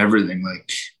 And everything,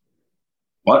 like,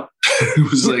 what? It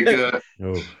was like, it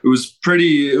was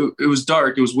pretty, it was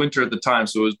dark. It was winter at the time,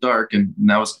 so it was dark. And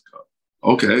I was like,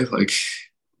 okay, like,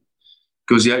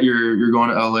 goes, "Yeah, you're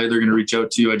going to LA. They're going to reach out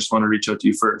to you. I just want to reach out to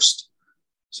you first."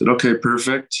 I said, "Okay,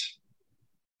 perfect.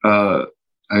 I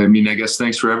mean, I guess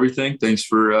thanks for everything. Thanks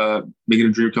for making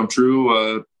a dream come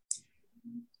true.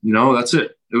 That's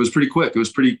it." It was pretty quick. It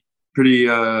was pretty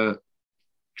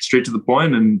straight to the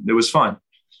point, and it was fine.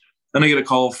 Then I get a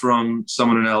call from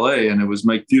someone in LA, and it was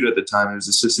Mike Feud at the time. He was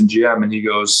assistant GM, and he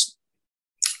goes,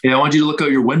 "Hey, I want you to look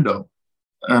out your window."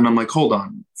 And I'm like, "Hold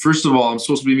on. First of all, I'm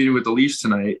supposed to be meeting with the Leafs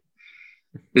tonight.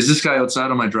 Is this guy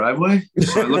outside on my driveway?"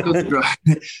 So I look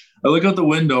out the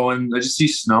window, and I just see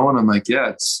snow, and I'm like, "Yeah,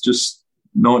 it's just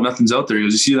nothing's out there." He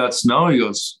goes, "You see that snow?" He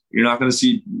goes, "You're not going to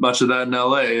see much of that in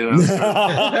LA." And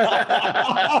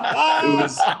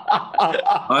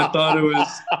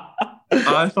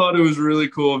I thought it was really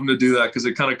cool of him to do that, because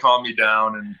it kind of calmed me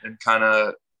down and kind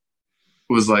of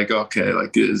was like, okay,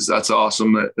 like that's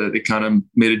awesome that it kind of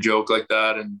made a joke like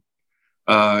that, and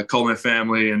called my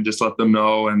family and just let them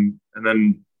know. And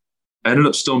then I ended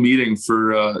up still meeting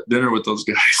for dinner with those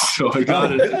guys. So I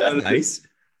got it. Nice.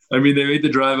 I mean, they made the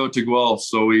drive out to Guelph,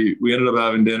 so we ended up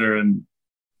having dinner, and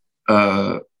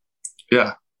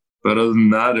yeah. But other than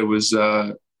that, it was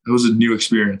a new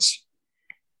experience.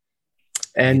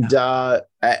 And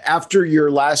after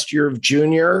your last year of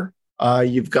junior,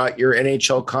 you've got your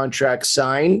NHL contract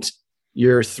signed,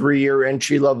 your 3-year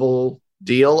entry-level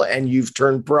deal, and you've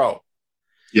turned pro.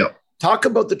 Yep. Talk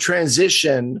about the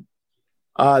transition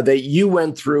that you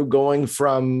went through, going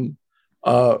from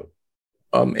an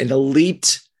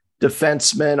elite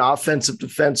defenseman, offensive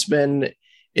defenseman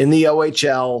in the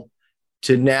OHL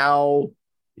to now,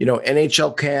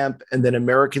 NHL camp, and then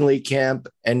American League camp,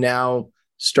 and now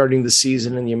starting the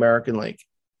season in the American League.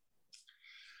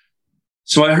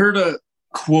 So I heard a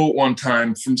quote one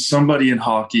time from somebody in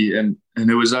hockey, and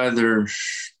it was either,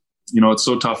 it's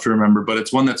so tough to remember, but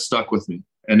it's one that stuck with me.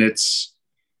 And it's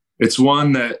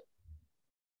one that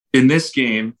in this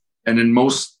game and in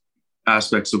most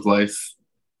aspects of life,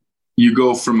 you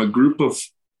go from a group of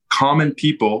common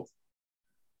people,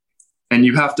 and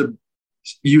you have to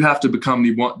become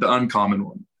the uncommon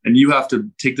one, and you have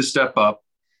to take the step up.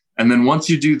 And then once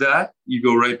you do that, you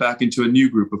go right back into a new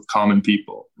group of common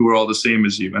people who are all the same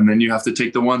as you. And then you have to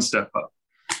take the one step up.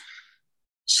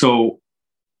 So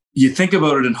you think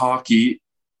about it in hockey.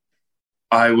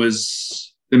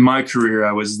 In my career,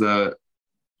 I was the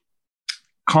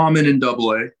common in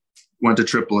AA, went to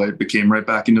AAA, became right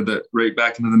back into the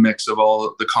mix of all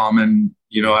of the common,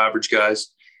 average guys.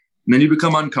 And then you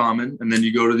become uncommon, and then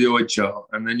you go to the OHL,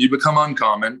 and then you become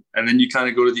uncommon, and then you kind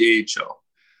of go to the AHL.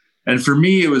 And for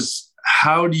me, it was,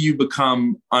 how do you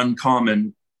become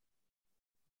uncommon?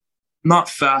 Not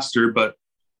faster, but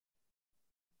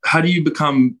how do you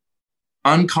become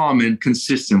uncommon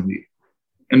consistently?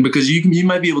 And because you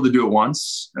might be able to do it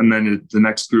once, and then the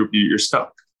next group, you're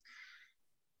stuck.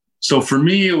 So for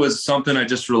me, it was something I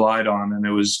just relied on. And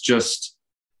it was just,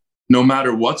 no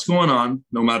matter what's going on,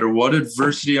 no matter what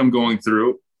adversity I'm going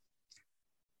through,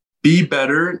 be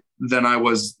better than I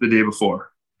was the day before.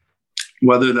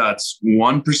 Whether that's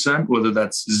 1%, whether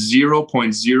that's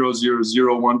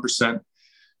 0.0001%,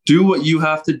 do what you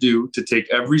have to do to take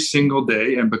every single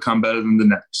day and become better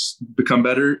the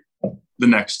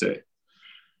next day.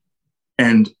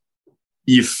 And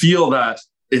you feel that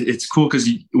it's cool, because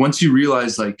once you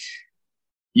realize, like,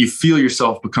 you feel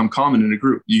yourself become common in a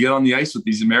group. You get on the ice with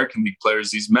these American League players,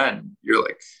 these men, you're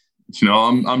like,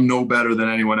 I'm no better than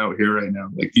anyone out here right now.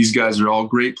 Like, these guys are all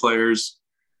great players.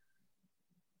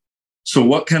 So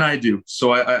what can I do?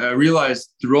 So I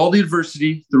realized, through all the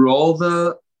adversity, through all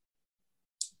the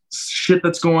shit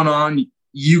that's going on,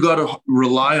 you got to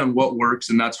rely on what works,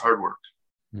 and that's hard work.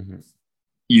 Mm-hmm.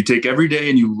 You take every day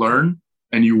and you learn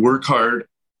and you work hard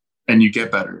and you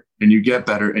get better and you get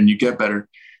better and you get better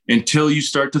until you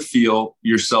start to feel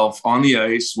yourself on the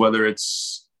ice, whether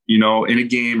it's, in a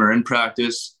game or in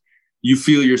practice, you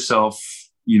feel yourself,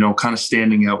 kind of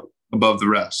standing out above the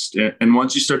rest. And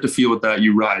once you start to feel with that,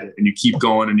 you ride it and you keep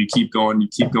going and you keep going, and you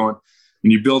keep going,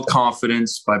 and you build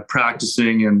confidence by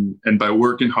practicing and by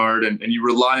working hard, and you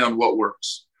rely on what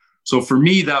works. So for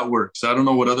me, that works. I don't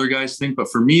know what other guys think, but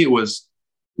for me, it was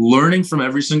learning from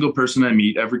every single person I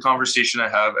meet, every conversation I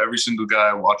have, every single guy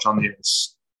I watch on the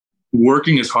ice,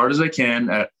 working as hard as I can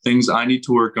at things I need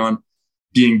to work on,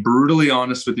 being brutally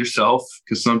honest with yourself,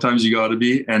 because sometimes you got to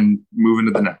be, and moving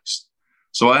to the next.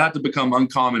 So I had to become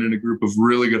uncommon in a group of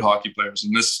really good hockey players.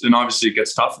 And obviously it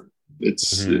gets tougher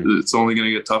It's only going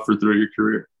to get tougher throughout your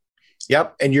career.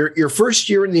 Yep. And your first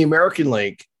year in the American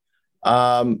League,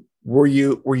 were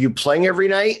you playing every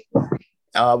night?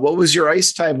 What was your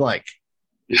ice time like?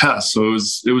 Yeah, so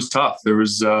it was tough. There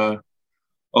was a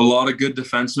lot of good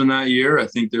defensemen that year. I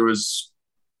think there was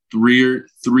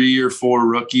three or four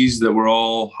rookies that were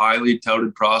all highly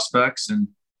touted prospects, and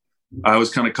I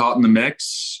was kind of caught in the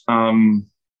mix.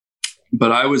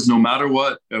 But I was, no matter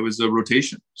what, I was a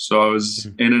rotation. So I was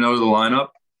in and out of the lineup.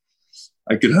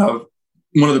 I could have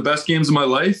one of the best games of my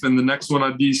life, and the next one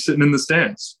I'd be sitting in the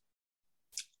stands.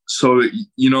 So,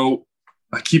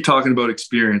 I keep talking about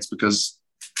experience because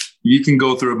you can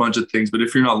go through a bunch of things, but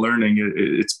if you're not learning,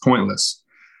 it's pointless.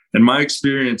 And my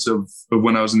experience of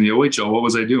when I was in the OHL, what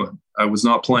was I doing? I was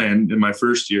not playing in my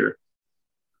first year,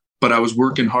 but I was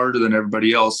working harder than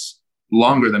everybody else,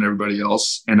 longer than everybody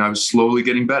else, and I was slowly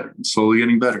getting better. So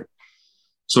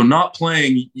not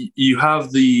playing, you have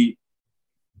I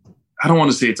don't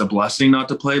want to say it's a blessing not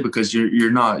to play, because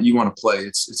you want to play.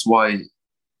 It's why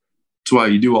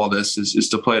you do all this is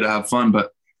to play, to have fun.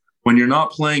 But when you're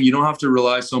not playing, you don't have to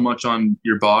rely so much on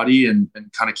your body and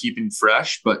kind of keeping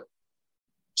fresh, but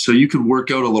so you could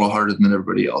work out a little harder than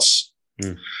everybody else.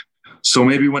 So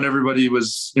maybe when everybody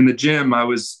was in the gym, I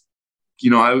was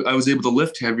able to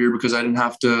lift heavier because I didn't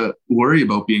have to worry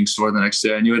about being sore the next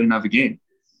day. I knew I didn't have a game.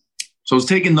 So I was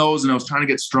taking those and I was trying to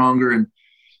get stronger and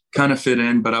kind of fit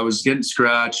in, but I was getting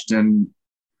scratched, and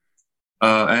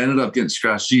I ended up getting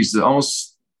scratched. Geez,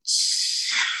 almost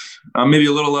maybe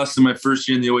a little less than my first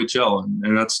year in the OHL.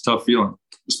 And that's a tough feeling,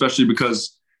 especially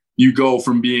because you go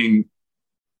from being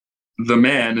the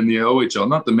man in the OHL,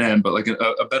 not the man, but like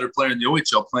a better player in the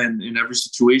OHL, playing in every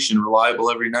situation, reliable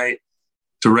every night,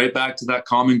 to right back to that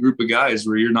common group of guys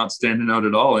where you're not standing out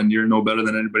at all and you're no better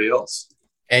than anybody else.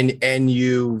 And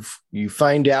you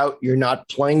find out you're not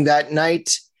playing that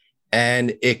night,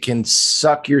 and it can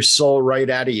suck your soul right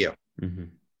out of you. Mm-hmm.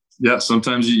 Yeah,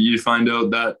 sometimes you find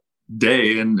out that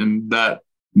day and that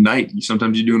night.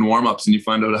 Sometimes you're doing warm-ups and you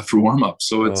find out after warm-ups.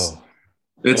 So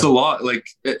it's a lot. Like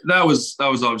that was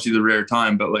obviously the rare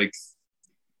time, but like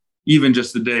even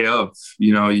just the day of,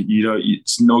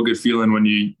 it's no good feeling when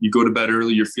you go to bed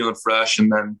early, you're feeling fresh, and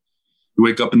then you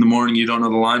wake up in the morning, you don't know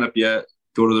the lineup yet,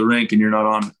 go to the rink and you're not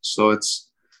on it. So it's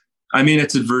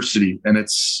adversity, and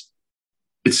it's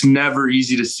never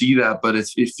easy to see that. But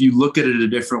if you look at it a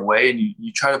different way and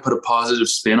you try to put a positive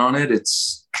spin on it,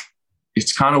 it's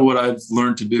kind of what I've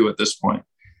learned to do at this point.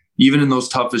 Even in those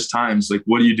toughest times, like,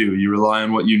 what do? You rely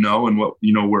on what you know and what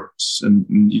you know works, and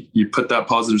you put that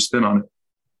positive spin on it.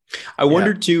 I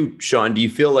wonder too, Sean, do you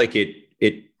feel like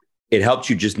it helped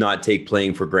you just not take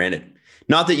playing for granted?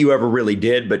 Not that you ever really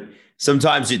did, but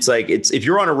sometimes it's like, if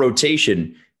you're on a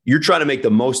rotation, you're trying to make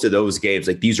the most of those games.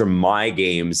 Like, these are my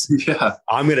games. Yeah.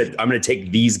 I'm going to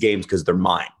take these games because they're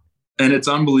mine. And it's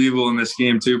unbelievable in this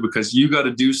game too, because you got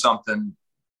to do something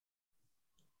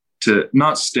to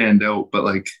not stand out,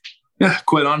 but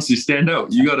quite honestly, stand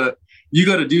out. You got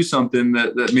to do something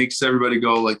that makes everybody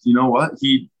go like, you know what?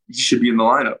 He should be in the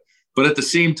lineup. But at the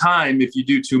same time, if you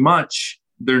do too much,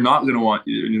 they're not going to want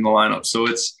you in the lineup. So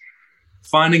it's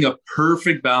finding a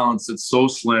perfect balance that's so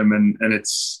slim, and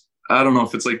it's, I don't know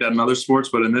if it's like that in other sports,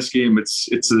 but in this game, it's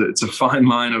a fine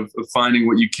line of finding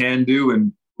what you can do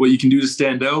and what you can do to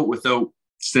stand out without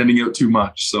standing out too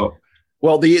much. So,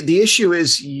 well, the issue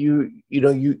is you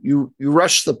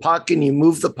rush the puck and you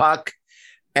move the puck,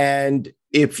 and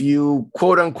if you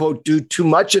quote unquote do too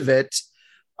much of it,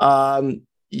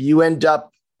 you end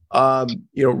up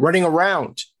running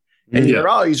around, and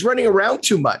he's running around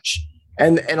too much,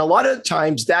 and a lot of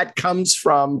times that comes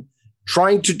from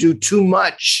trying to do too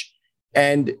much.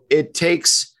 And it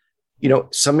takes,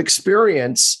 some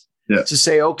experience to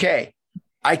say, okay,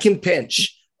 I can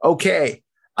pinch. Okay,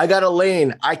 I got a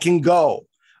lane. I can go.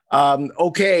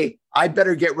 Okay, I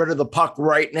better get rid of the puck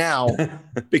right now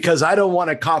because I don't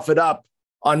want to cough it up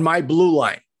on my blue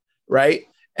line, right?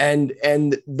 And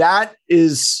that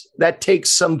takes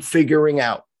some figuring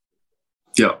out.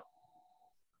 Yeah,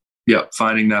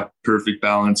 finding that perfect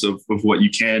balance of what you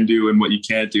can do and what you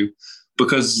can't do.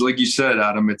 Because like you said,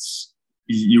 Adam,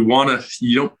 you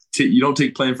don't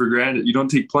take playing for granted. You don't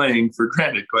take playing for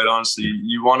granted, quite honestly.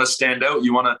 You want to stand out.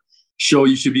 You want to show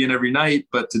you should be in every night,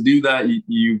 but to do that,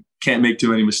 you can't make too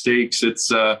many mistakes.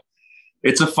 It's a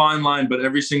fine line, but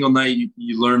every single night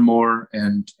you learn more,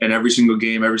 and every single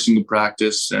game, every single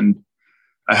practice. And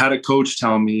I had a coach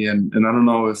tell me, and I don't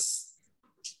know if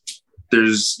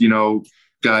there's,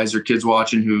 guys or kids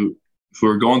watching who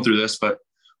are going through this, but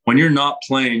when you're not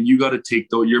playing, you got to take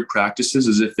your practices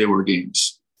as if they were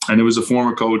games. And it was a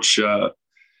former coach,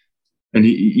 and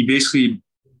he basically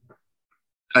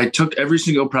I took every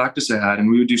single practice I had, and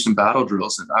we would do some battle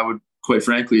drills, and I would, quite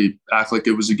frankly, act like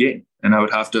it was a game, and I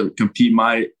would have to compete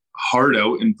my heart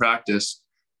out in practice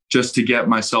just to get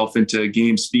myself into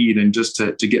game speed and just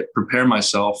to prepare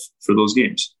myself for those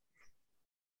games.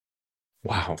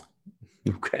 Wow.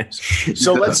 Okay.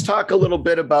 So let's talk a little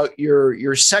bit about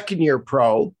your second year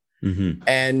pro, mm-hmm.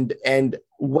 and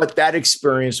what that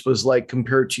experience was like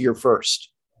compared to your first.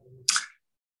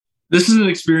 This is an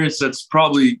experience that's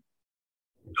probably,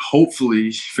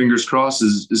 hopefully, fingers crossed,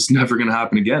 is never going to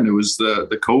happen again. It was the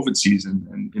COVID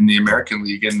season in the American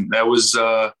League. And that was,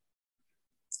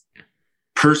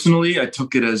 personally, I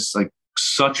took it as like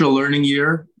such a learning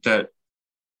year that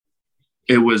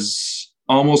it was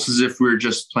almost as if we were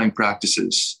just playing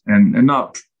practices and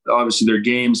not obviously their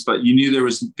games, but you knew there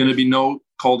was going to be no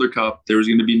Calder Cup. There was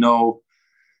going to be no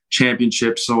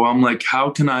championship. So I'm like, how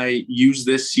can I use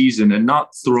this season and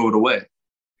not throw it away?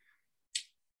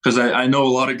 Because I know a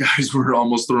lot of guys were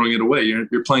almost throwing it away.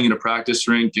 You're playing in a practice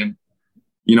rink, and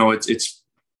it's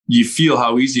you feel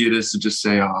how easy it is to just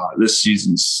say, this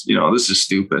season's, this is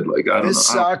stupid. Like, I don't know. This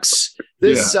sucks.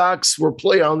 This sucks. We're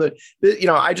playing on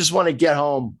I just want to get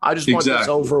home. I just want this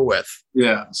over with.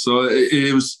 Yeah. So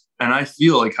it was, and I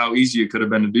feel like how easy it could have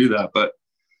been to do that. But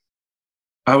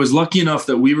I was lucky enough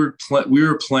that we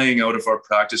were playing out of our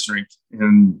practice rink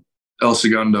in El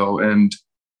Segundo, and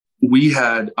we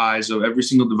had eyes of every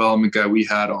single development guy we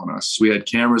had on us. We had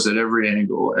cameras at every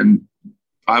angle, and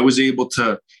I was able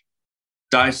to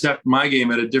dissect my game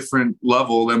at a different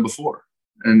level than before.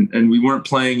 And we weren't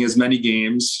playing as many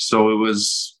games. So it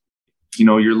was,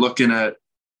 you're looking at,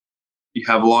 you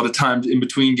have a lot of time in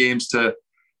between games to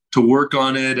work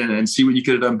on it and see what you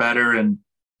could have done better. And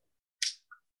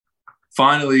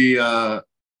finally,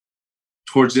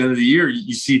 towards the end of the year,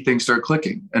 you see things start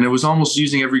clicking. And it was almost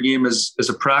using every game as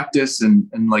a practice and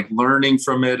like learning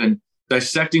from it and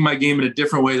dissecting my game in a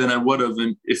different way than I would have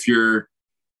if you're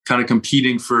kind of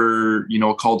competing for,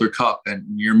 a Calder Cup and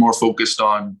you're more focused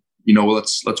on,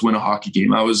 let's win a hockey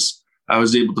game. I was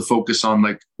able to focus on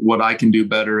like what I can do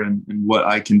better and what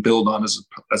I can build on as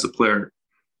a player.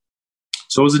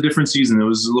 So it was a different season. It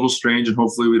was a little strange, and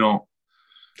hopefully we don't,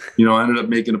 I ended up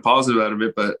making a positive out of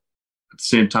it, but at the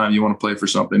same time, you want to play for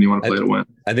something. You want to play to win.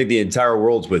 I think the entire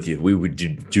world's with you. We would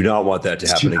do not want that to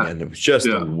happen again. It was just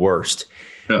the worst.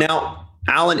 Yeah. Now,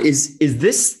 Alan, is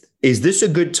this a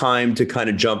good time to kind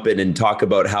of jump in and talk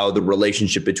about how the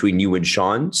relationship between you and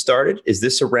Sean started? Is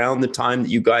this around the time that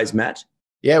you guys met?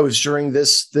 Yeah, it was during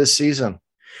this season.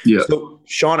 Yeah. So,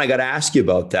 Sean, I got to ask you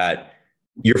about that.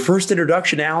 Your first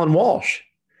introduction to Alan Walsh.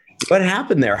 What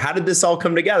happened there? How did this all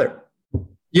come together?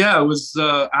 Yeah, it was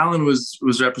Alan was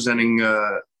representing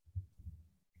a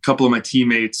couple of my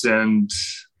teammates, and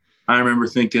I remember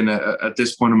thinking at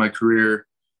this point in my career,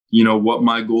 what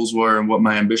my goals were and what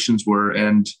my ambitions were,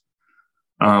 and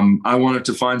I wanted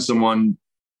to find someone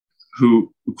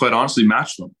who quite honestly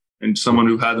matched them, and someone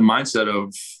who had the mindset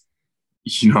of,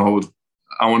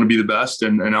 I want to be the best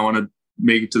and I want to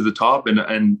make it to the top,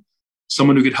 and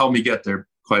someone who could help me get there,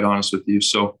 quite honest with you.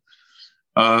 So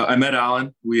I met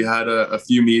Alan. We had a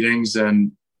few meetings,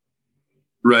 and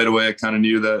right away I kind of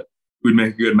knew that we'd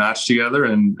make a good match together,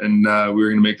 and we were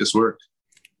going to make this work.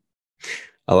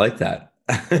 I like that.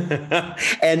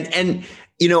 and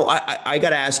I got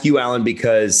to ask you, Alan,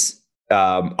 because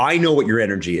I know what your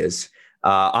energy is.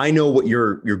 I know what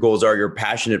your goals are. You're a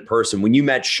passionate person. When you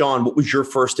met Sean, what was your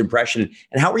first impression,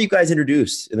 and how were you guys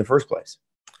introduced in the first place?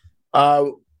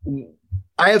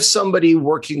 I have somebody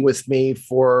working with me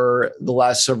for the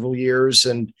last several years,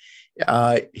 and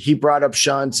he brought up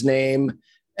Sean's name,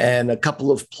 and a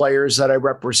couple of players that I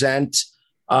represent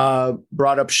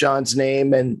brought up Sean's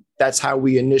name, and that's how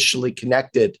we initially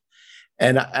connected.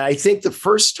 And I think the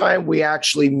first time we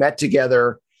actually met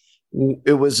together,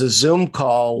 it was a Zoom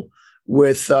call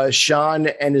with Sean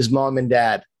and his mom and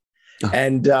dad.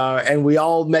 And we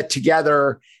all met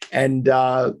together. And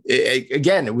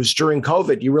again, it was during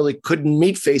COVID. You really couldn't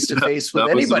meet face to face with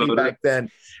anybody back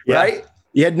then, right?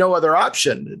 You had no other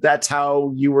option. That's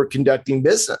how you were conducting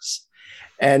business.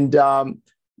 And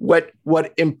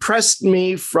what impressed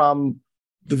me from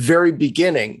the very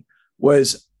beginning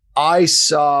was I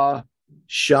saw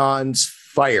Sean's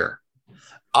fire.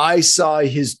 I saw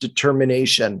his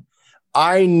determination.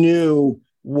 I knew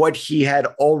what he had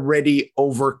already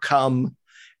overcome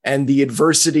and the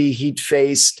adversity he'd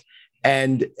faced.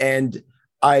 And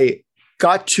I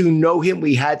got to know him.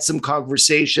 We had some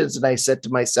conversations, and I said to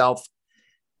myself,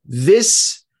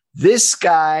 this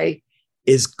guy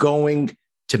is going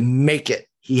to make it.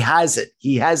 He has it.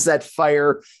 He has that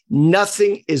fire.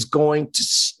 Nothing is going to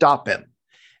stop him.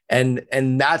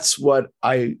 And that's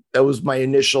that was my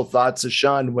initial thoughts of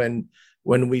Sean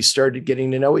when we started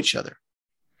getting to know each other.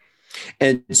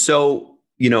 And so,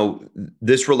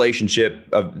 this relationship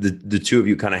of the two of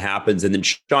you kind of happens. And then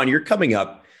Sean, you're coming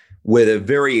up with a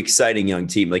very exciting young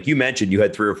team. Like you mentioned, you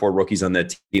had 3 or 4 rookies on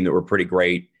that team that were pretty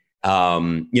great.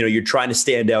 You're trying to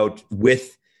stand out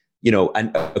with,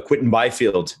 a Quinton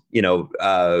Byfield,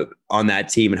 on that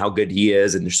team and how good he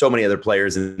is. And there's so many other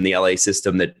players in the LA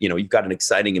system that, you've got an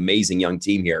exciting, amazing young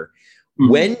team here.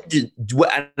 Mm-hmm.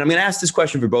 And I'm going to ask this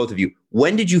question for both of you.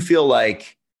 When did you feel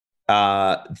like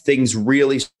things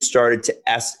really started to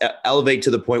elevate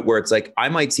to the point where it's like, I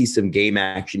might see some game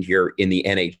action here in the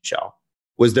NHL?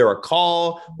 Was there a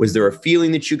call? Was there a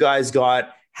feeling that you guys got?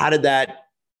 How did that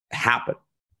happen?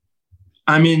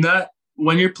 I mean,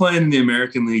 when you're playing in the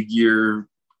American League, you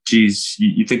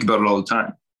think about it all the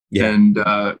time. Yeah. And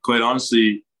quite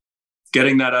honestly,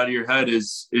 getting that out of your head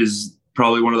is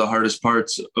probably one of the hardest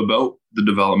parts about the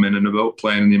development and about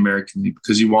playing in the American League,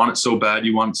 because you want it so bad,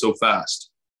 you want it so fast.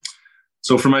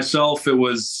 So for myself, it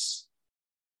was,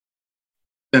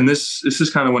 and this is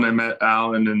kind of when I met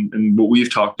Alan, and what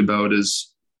we've talked about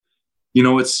is, you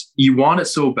want it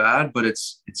so bad, but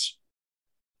it's,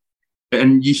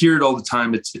 and you hear it all the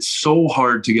time. It's so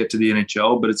hard to get to the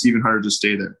NHL, but it's even harder to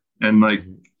stay there. And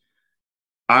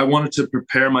I wanted to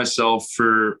prepare myself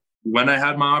for when I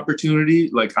had my opportunity.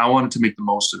 I wanted to make the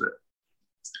most of it.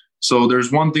 So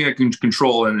there's one thing I can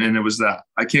control, and it was that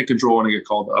I can't control when I get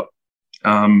called up.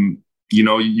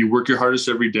 You work your hardest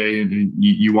every day, and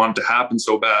you want it to happen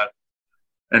so bad.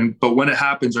 But when it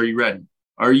happens, are you ready?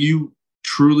 Are you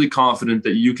truly confident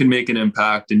that you can make an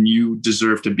impact and you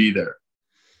deserve to be there?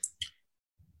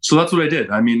 So that's what I did.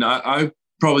 I mean, I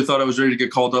probably thought I was ready to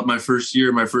get called up my first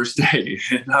year, my first day,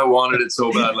 and I wanted it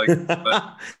so bad.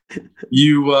 But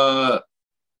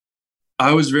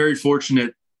I was very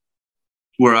fortunate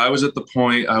where I was at the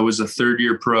point, I was a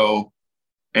 3rd-year pro,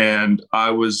 and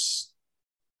I was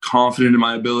confident in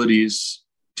my abilities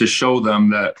to show them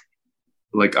that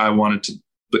I wanted to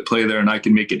play there and I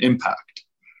can make an impact.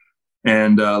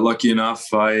 And lucky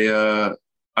enough, I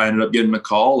ended up getting a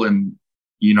call, and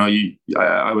I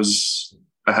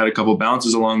had a couple of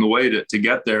bounces along the way to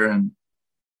get there,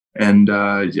 and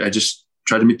I just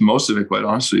tried to make the most of it, quite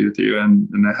honestly with you. And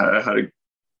I had a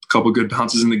couple of good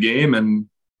bounces in the game and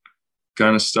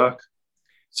kind of stuck.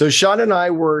 So Sean and I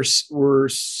were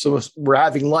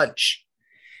having lunch,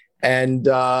 and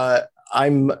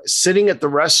I'm sitting at the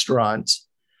restaurant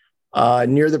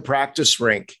near the practice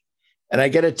rink, and I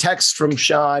get a text from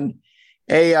Sean.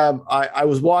 Hey, I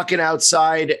was walking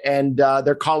outside, and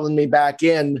they're calling me back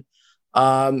in.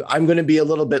 I'm going to be a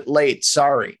little bit late.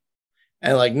 Sorry.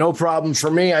 And no problem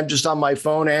for me. I'm just on my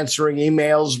phone answering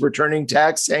emails, returning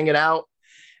texts, hanging out.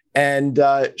 And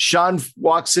Sean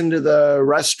walks into the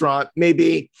restaurant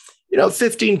maybe,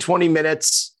 15, 20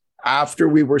 minutes after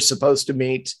we were supposed to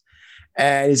meet.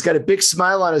 And he's got a big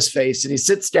smile on his face, and he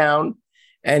sits down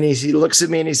and he looks at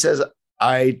me and he says,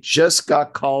 I just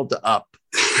got called up.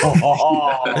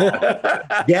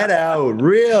 Get out.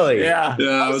 Really? Yeah.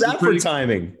 How's that for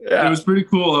timing? Yeah. It was pretty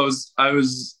cool. I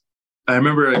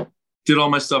remember I did all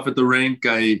my stuff at the rink.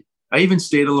 I even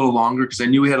stayed a little longer because I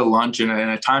knew we had a lunch, and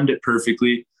I timed it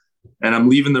perfectly. And I'm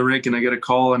leaving the rink, and I get a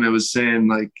call, and it was saying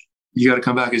you got to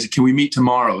come back. I said, can we meet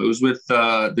tomorrow? It was with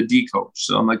the D coach.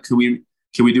 So I'm like, can we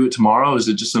do it tomorrow? Is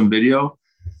it just some video?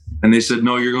 And they said,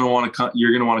 no, you're going to want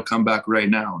to come back right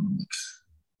now. And I'm like,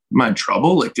 am I in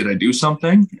trouble? Did I do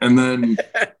something? And then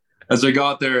as I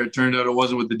got there, it turned out it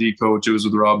wasn't with the D coach. It was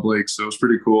with Rob Blake. So it was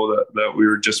pretty cool that we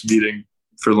were just meeting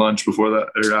for lunch before that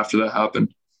or after that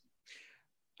happened.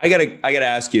 I gotta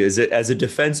ask you, as a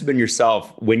defenseman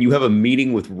yourself, when you have a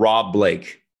meeting with Rob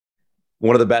Blake,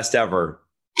 one of the best ever,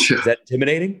 is that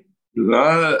intimidating?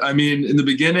 I mean, in the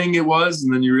beginning it was,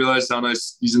 and then you realize how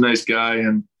nice he's a nice guy,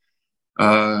 and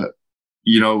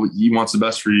he wants the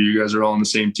best for you. You guys are all on the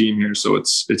same team here, so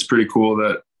it's pretty cool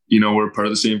that we're part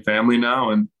of the same family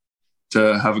now, and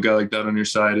to have a guy like that on your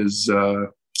side is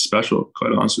special.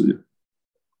 Quite honest with you,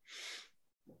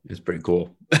 it's pretty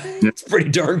cool. It's pretty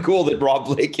darn cool that Rob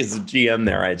Blake is a GM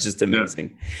there. It's just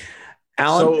amazing. Yeah.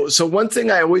 Alan? So one thing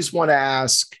I always want to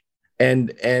ask,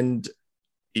 and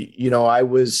I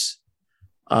was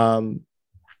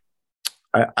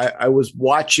I was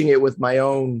watching it with my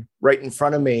own right in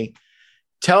front of me.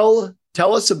 Tell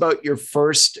us about your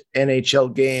first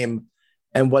NHL game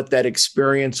and what that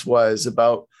experience was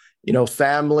about,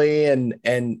 family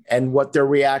and what their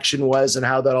reaction was and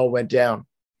how that all went down.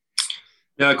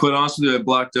 Yeah, quite honestly, I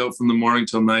blacked out from the morning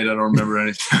till night. I don't remember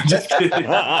anything. I'm just kidding.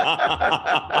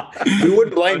 We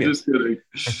wouldn't blame you. Just kidding.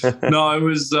 No, it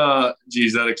was,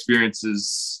 that experience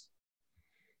is,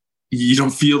 you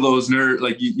don't feel those nerves.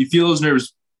 Like you feel those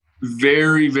nerves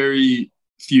very, very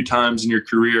few times in your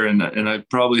career. And I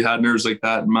probably had nerves like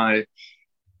that in my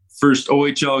first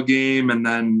OHL game. And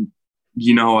then,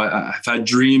 I've had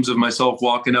dreams of myself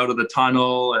walking out of the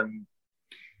tunnel. And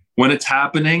when it's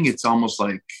happening, it's almost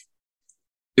like,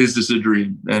 is this a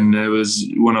dream? And it was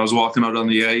when I was walking out on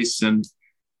the ice and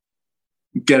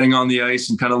getting on the ice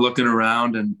and kind of looking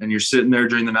around and you're sitting there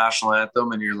during the national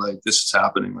anthem and you're like, this is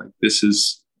happening. Like, this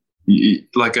is,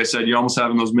 like I said, you're almost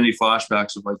having those mini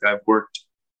flashbacks of like, I've worked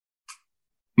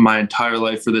my entire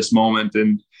life for this moment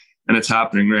and it's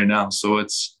happening right now. So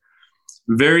it's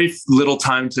very little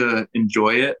time to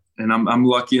enjoy it. And I'm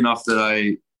lucky enough that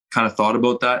I kind of thought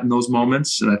about that in those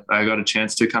moments and I got a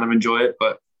chance to kind of enjoy it.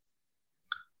 But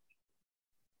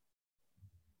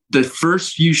the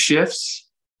first few shifts,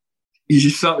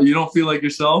 you don't feel like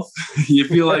yourself. You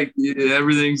feel like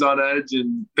everything's on edge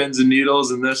and pins and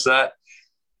needles and this, that.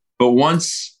 But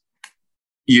once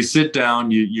you sit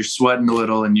down, you're sweating a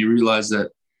little and you realize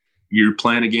that you're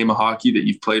playing a game of hockey that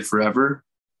you've played forever.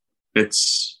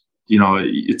 It's,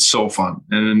 it's so fun.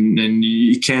 And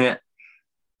you can't,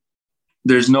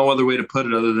 there's no other way to put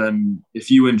it other than if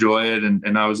you enjoy it.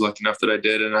 And I was lucky enough that I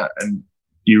did. And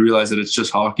you realize that it's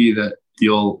just hockey, that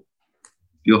you'll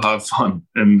have fun.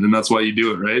 And that's why you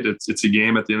do it, right? It's a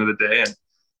game at the end of the day. And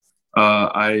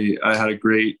I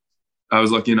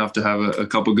was lucky enough to have a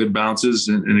couple good bounces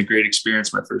and a great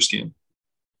experience my first game.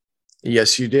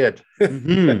 Yes, you did.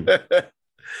 Mm-hmm.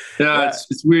 Yeah,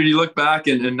 it's weird. You look back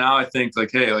and now I think like,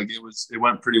 hey, like it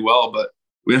went pretty well, but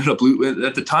we ended up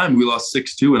at the time we lost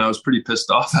 6-2 and I was pretty pissed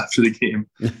off after the game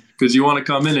because you want to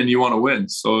come in and you want to win.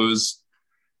 So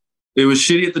it was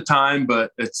shitty at the time,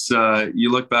 but it's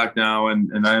you look back now and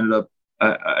I ended up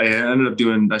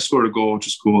I scored a goal, which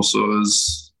is cool. So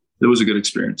it was a good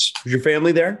experience. Was your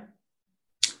family there?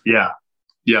 Yeah.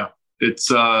 It's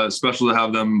special to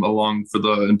have them along for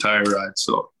the entire ride.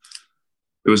 So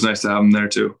it was nice to have them there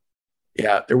too.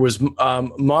 Yeah, there was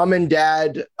mom and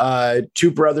dad, 2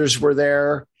 brothers were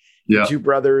there. Yeah, 2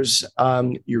 brothers,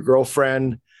 your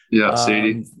girlfriend. Yeah,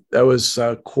 Sadie. That was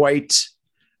quite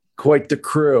the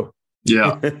crew.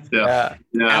 Yeah. I was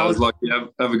Alan, lucky. I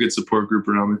have a good support group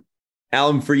around me.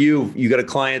 Alan, for you got a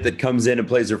client that comes in and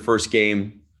plays their first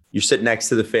game. You're sitting next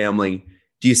to the family.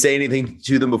 Do you say anything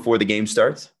to them before the game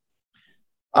starts?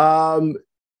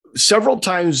 Several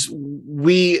times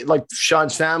we, like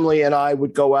Sean's family and I,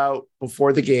 would go out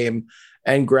before the game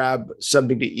and grab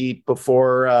something to eat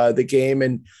before the game.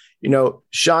 And,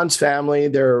 Sean's family,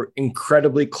 they're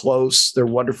incredibly close. They're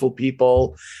wonderful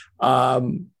people. I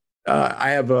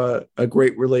have a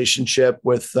great relationship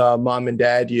with mom and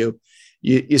dad. You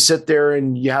sit there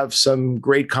and you have some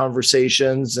great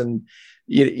conversations and,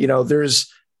 there's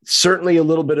certainly a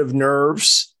little bit of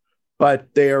nerves,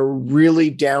 but they are really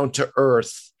down to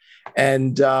earth.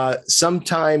 And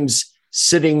sometimes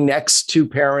sitting next to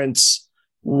parents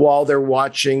while they're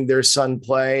watching their son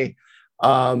play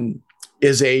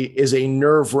is a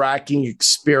nerve-wracking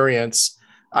experience.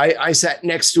 I sat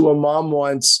next to a mom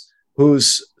once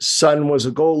whose son was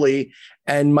a goalie,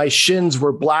 and my shins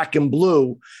were black and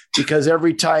blue because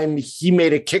every time he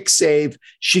made a kick save,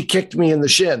 she kicked me in the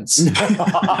shins. Amazing.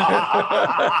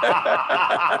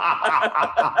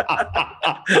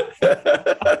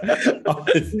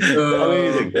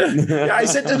 I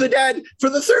said to the dad, for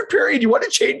the third period, you want to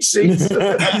change seats?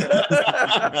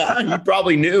 You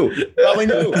probably knew.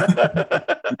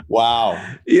 Wow.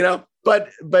 But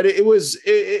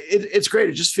it's great.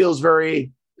 It just feels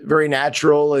very, very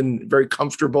natural and very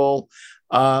comfortable.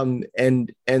 And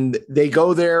they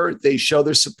go there, they show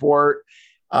their support.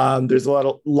 There's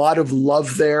a lot of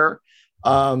love there.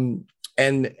 And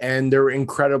they're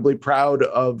incredibly proud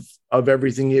of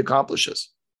everything he accomplishes.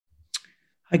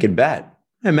 I can bet.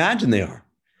 I imagine they are.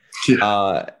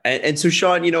 Yeah. And so,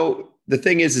 Sean, the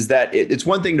thing is that it's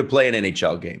one thing to play an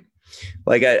NHL game.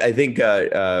 Like I think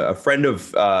a friend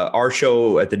of our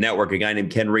show at the network, a guy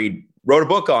named Ken Reed, wrote a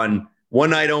book on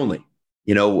one night only.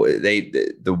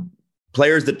 The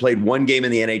players that played one game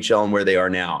in the NHL and where they are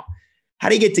now. How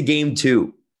do you get to game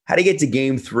 2? How do you get to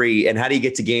game 3? And how do you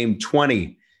get to game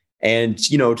 20? And,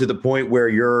 to the point where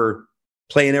you're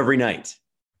playing every night?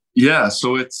 Yeah.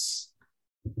 So it's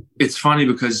funny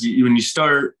because when you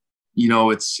start,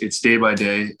 it's day by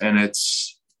day and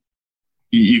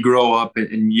you grow up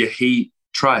and you hate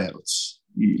tryouts.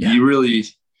 You really,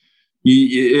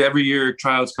 every year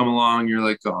tryouts come along, you're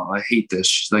like, oh, I hate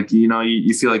this. Like,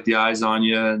 you feel like the eye's on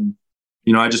you and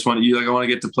I just want I want to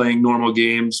get to playing normal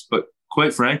games. But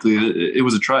quite frankly, it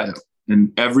was a tryout,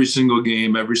 and every single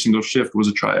game, every single shift was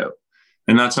a tryout.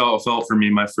 And that's how it felt for me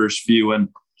my first few. And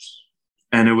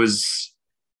it was,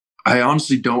 I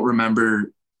honestly don't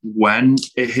remember when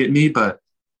it hit me, but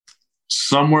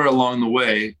somewhere along the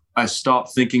way, I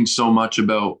stopped thinking so much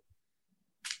about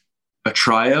a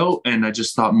tryout, and I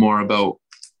just thought more about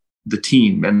the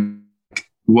team and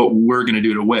what we're going to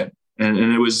do to win. And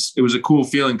it was a cool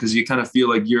feeling, because you kind of feel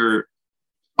like you're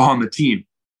on the team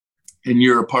and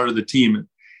you're a part of the team.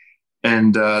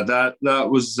 And that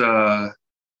was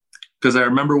because I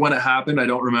remember when it happened. I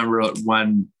don't remember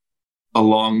when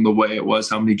along the way it was,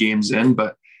 how many games in,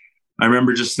 but I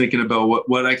remember just thinking about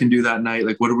what I can do that night.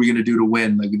 Like, what are we going to do to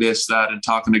win? Like this, that, and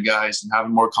talking to guys and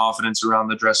having more confidence around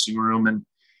the dressing room.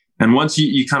 And once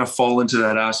you kind of fall into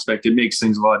that aspect, it makes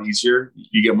things a lot easier.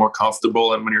 You get more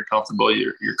comfortable. And when you're comfortable,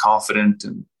 you're confident,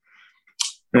 and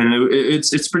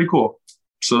it's pretty cool.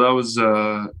 So that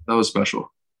was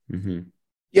special. Mm-hmm.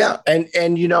 Yeah. And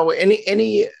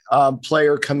any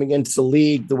player coming into the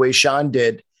league the way Sean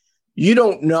did, you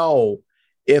don't know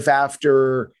if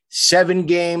after 7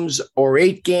 games or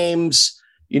 8 games,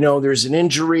 there's an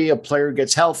injury, a player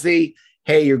gets healthy.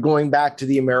 Hey, you're going back to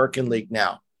the American League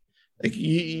now. Like,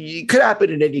 it could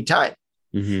happen at any time.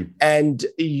 Mm-hmm. And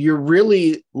you're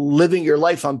really living your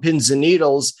life on pins and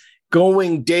needles,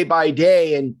 going day by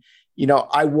day. And,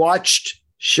 I watched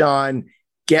Sean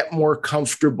get more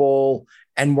comfortable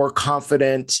and more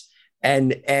confident.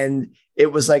 And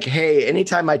it was like, hey,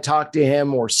 anytime I talked to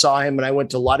him or saw him, and I went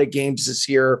to a lot of games this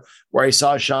year where I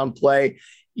saw Sean play,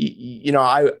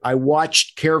 I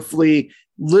watched carefully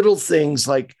little things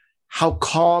like how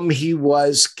calm he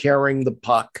was carrying the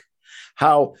puck,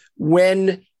 how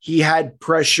when he had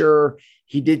pressure,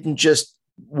 he didn't just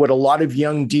what a lot of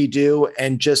young D do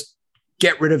and just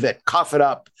get rid of it, cough it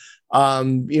up,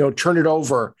 turn it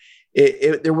over.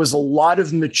 There was a lot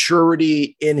of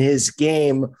maturity in his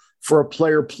game for a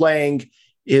player playing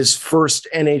his first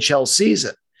NHL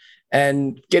season,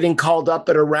 and getting called up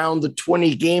at around the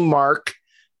 20 game mark,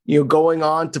 going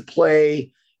on to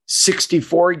play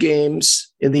 64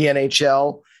 games in the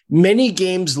NHL, many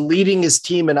games leading his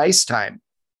team in ice time,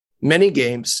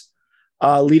 leading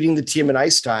the team in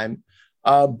ice time,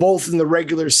 both in the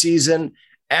regular season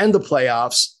and the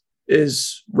playoffs,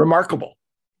 is remarkable.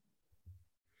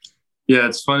 Yeah,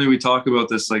 it's funny we talk about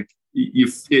this. Like,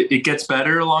 it gets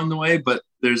better along the way, but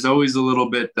there's always a little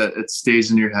bit that it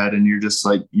stays in your head, and you're just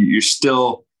like, you're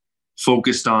still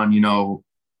focused on,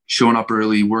 showing up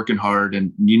early, working hard,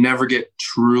 and you never get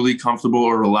truly comfortable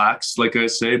or relaxed, like I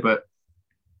say, but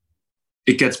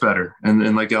it gets better.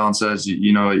 And like Alan says,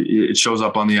 it shows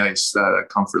up on the ice, that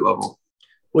comfort level.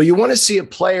 Well, you want to see a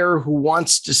player who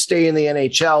wants to stay in the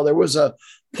NHL. There was a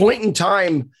point in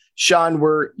time, Sean,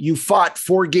 where you fought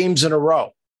 4 games in a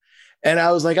row. And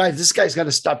I was like, this guy's got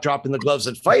to stop dropping the gloves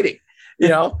and fighting,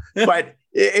 but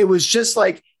it was just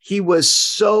like, he was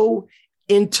so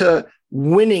into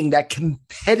winning, that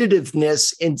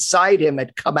competitiveness inside him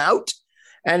had come out.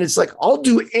 And it's like, I'll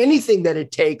do anything that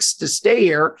it takes to stay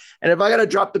here. And if I got to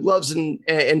drop the gloves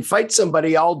and fight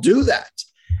somebody, I'll do that.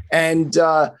 And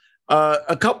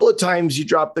a couple of times you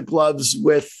drop the gloves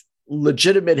with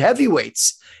legitimate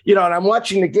heavyweights, and I'm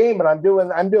watching the game and I'm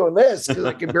doing this because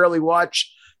I can barely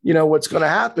watch, what's going to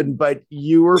happen. But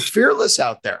you were fearless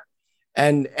out there,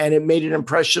 and it made an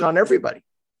impression on everybody.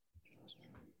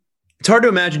 It's hard to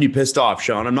imagine you pissed off,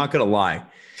 Sean. I'm not going to lie.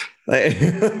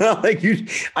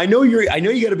 I know you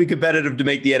got to be competitive to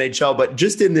make the NHL, but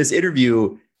just in this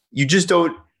interview, you just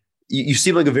don't. You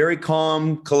seem like a very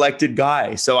calm, collected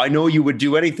guy. So I know you would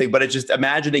do anything, but it's just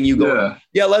imagining you going,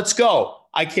 yeah, let's go.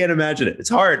 I can't imagine it. It's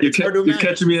hard. It's hard to imagine. You're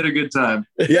catching me at a good time.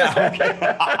 Yeah. Okay.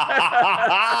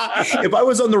 If I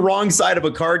was on the wrong side of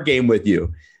a card game with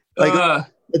you, let's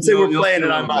say we're playing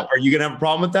and I'm up, are you going to have a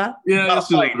problem with that? Yeah, I'll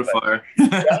see a little bit of fire.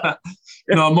 Yeah.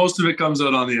 No, most of it comes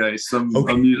out on the ice.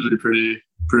 I'm usually pretty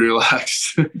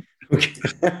relaxed. Okay.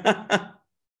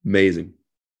 Amazing.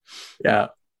 Yeah.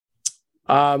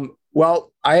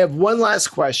 Well, I have one last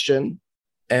question,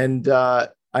 and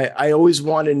I always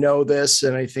want to know this,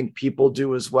 and I think people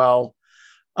do as well.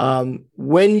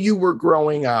 When you were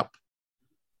growing up,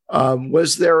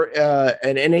 was there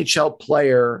an NHL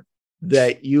player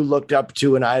that you looked up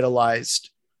to and idolized,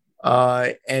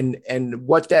 and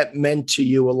what that meant to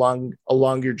you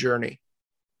along your journey?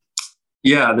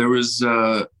 Yeah, there was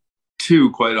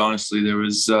 2, quite honestly. There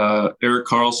was Erik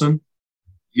Karlsson.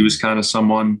 He was kind of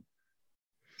someone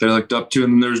they looked up to,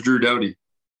 and then there's Drew Doughty,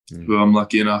 who I'm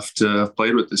lucky enough to have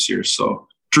played with this year. So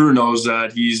Drew knows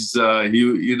that. He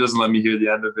doesn't let me hear the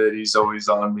end of it. He's always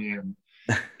on me, and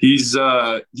he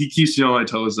keeps me on my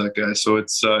toes, that guy. So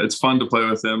it's fun to play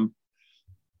with him,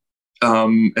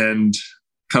 and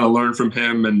kind of learn from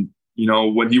him. And, you know,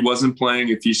 when he wasn't playing,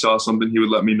 if he saw something, he would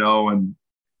let me know. And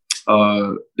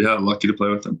lucky to play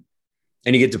with him.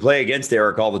 And you get to play against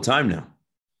Eric all the time now.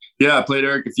 Yeah, I played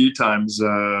Eric a few times.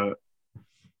 I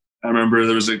remember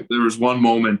there was one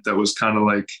moment that was kind of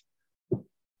like,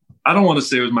 I don't want to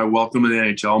say it was my welcome to the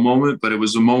NHL moment, but it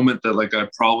was a moment that like I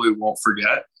probably won't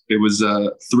forget. It was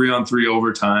a 3-on-3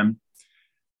 overtime,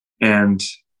 and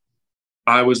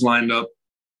I was lined up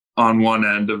on one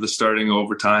end of the starting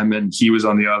overtime and he was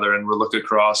on the other, and we're looking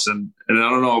across, and I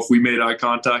don't know if we made eye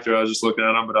contact or I was just looking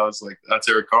at him, but I was like, that's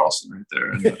Erik Karlsson right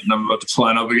there, and I'm about to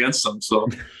line up against him. So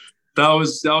that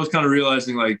was kind of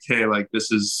realizing like, hey, like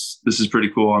this is pretty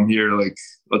cool. I'm here. Like,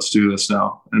 let's do this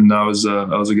now. And that was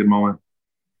a good moment.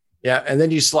 Yeah. And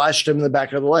then you slashed him in the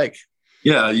back of the leg.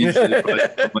 Yeah. Usually like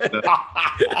that.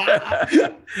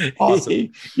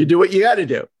 Awesome. You do what you got to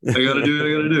do. I got to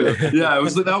do. Yeah. It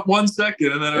was like that 1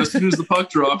 second. And then as soon as the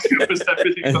puck dropped, it was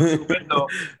everything comes to the window.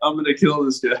 I'm going to kill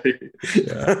this guy.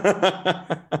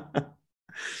 Yeah.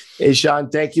 Hey, Sean,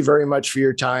 thank you very much for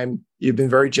your time. You've been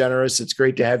very generous. It's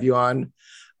great to have you on.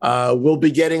 We'll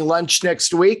be getting lunch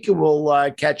next week.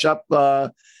 We'll catch up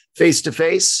face to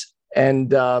face.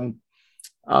 And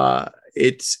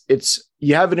it's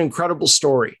you have an incredible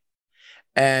story,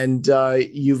 and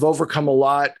you've overcome a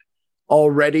lot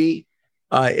already.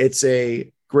 It's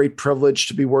a great privilege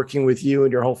to be working with you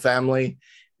and your whole family.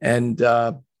 And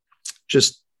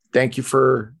just thank you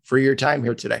for your time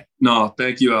here today. No,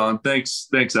 thank you, Alan. Thanks,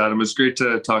 Adam. It's great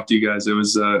to talk to you guys. It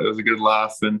was a good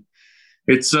laugh, and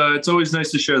it's always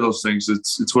nice to share those things.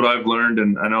 It's what I've learned,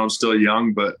 and I know I'm still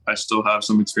young, but I still have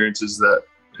some experiences that,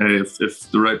 hey, if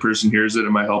the right person hears it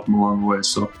might help them along the way.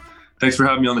 So thanks for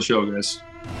having me on the show, guys.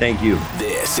 Thank you.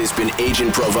 This has been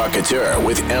Agent Provocateur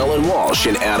with Alan Walsh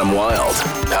and Adam Wilde.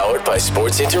 Powered by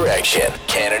Sports Interaction,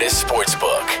 Canada's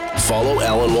sportsbook. Follow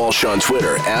Alan Walsh on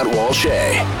Twitter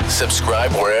 @WalshA.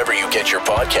 Subscribe wherever you get your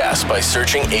podcasts by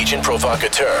searching Agent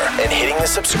Provocateur and hitting the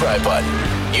subscribe button.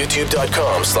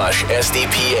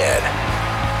 YouTube.com/SDPN.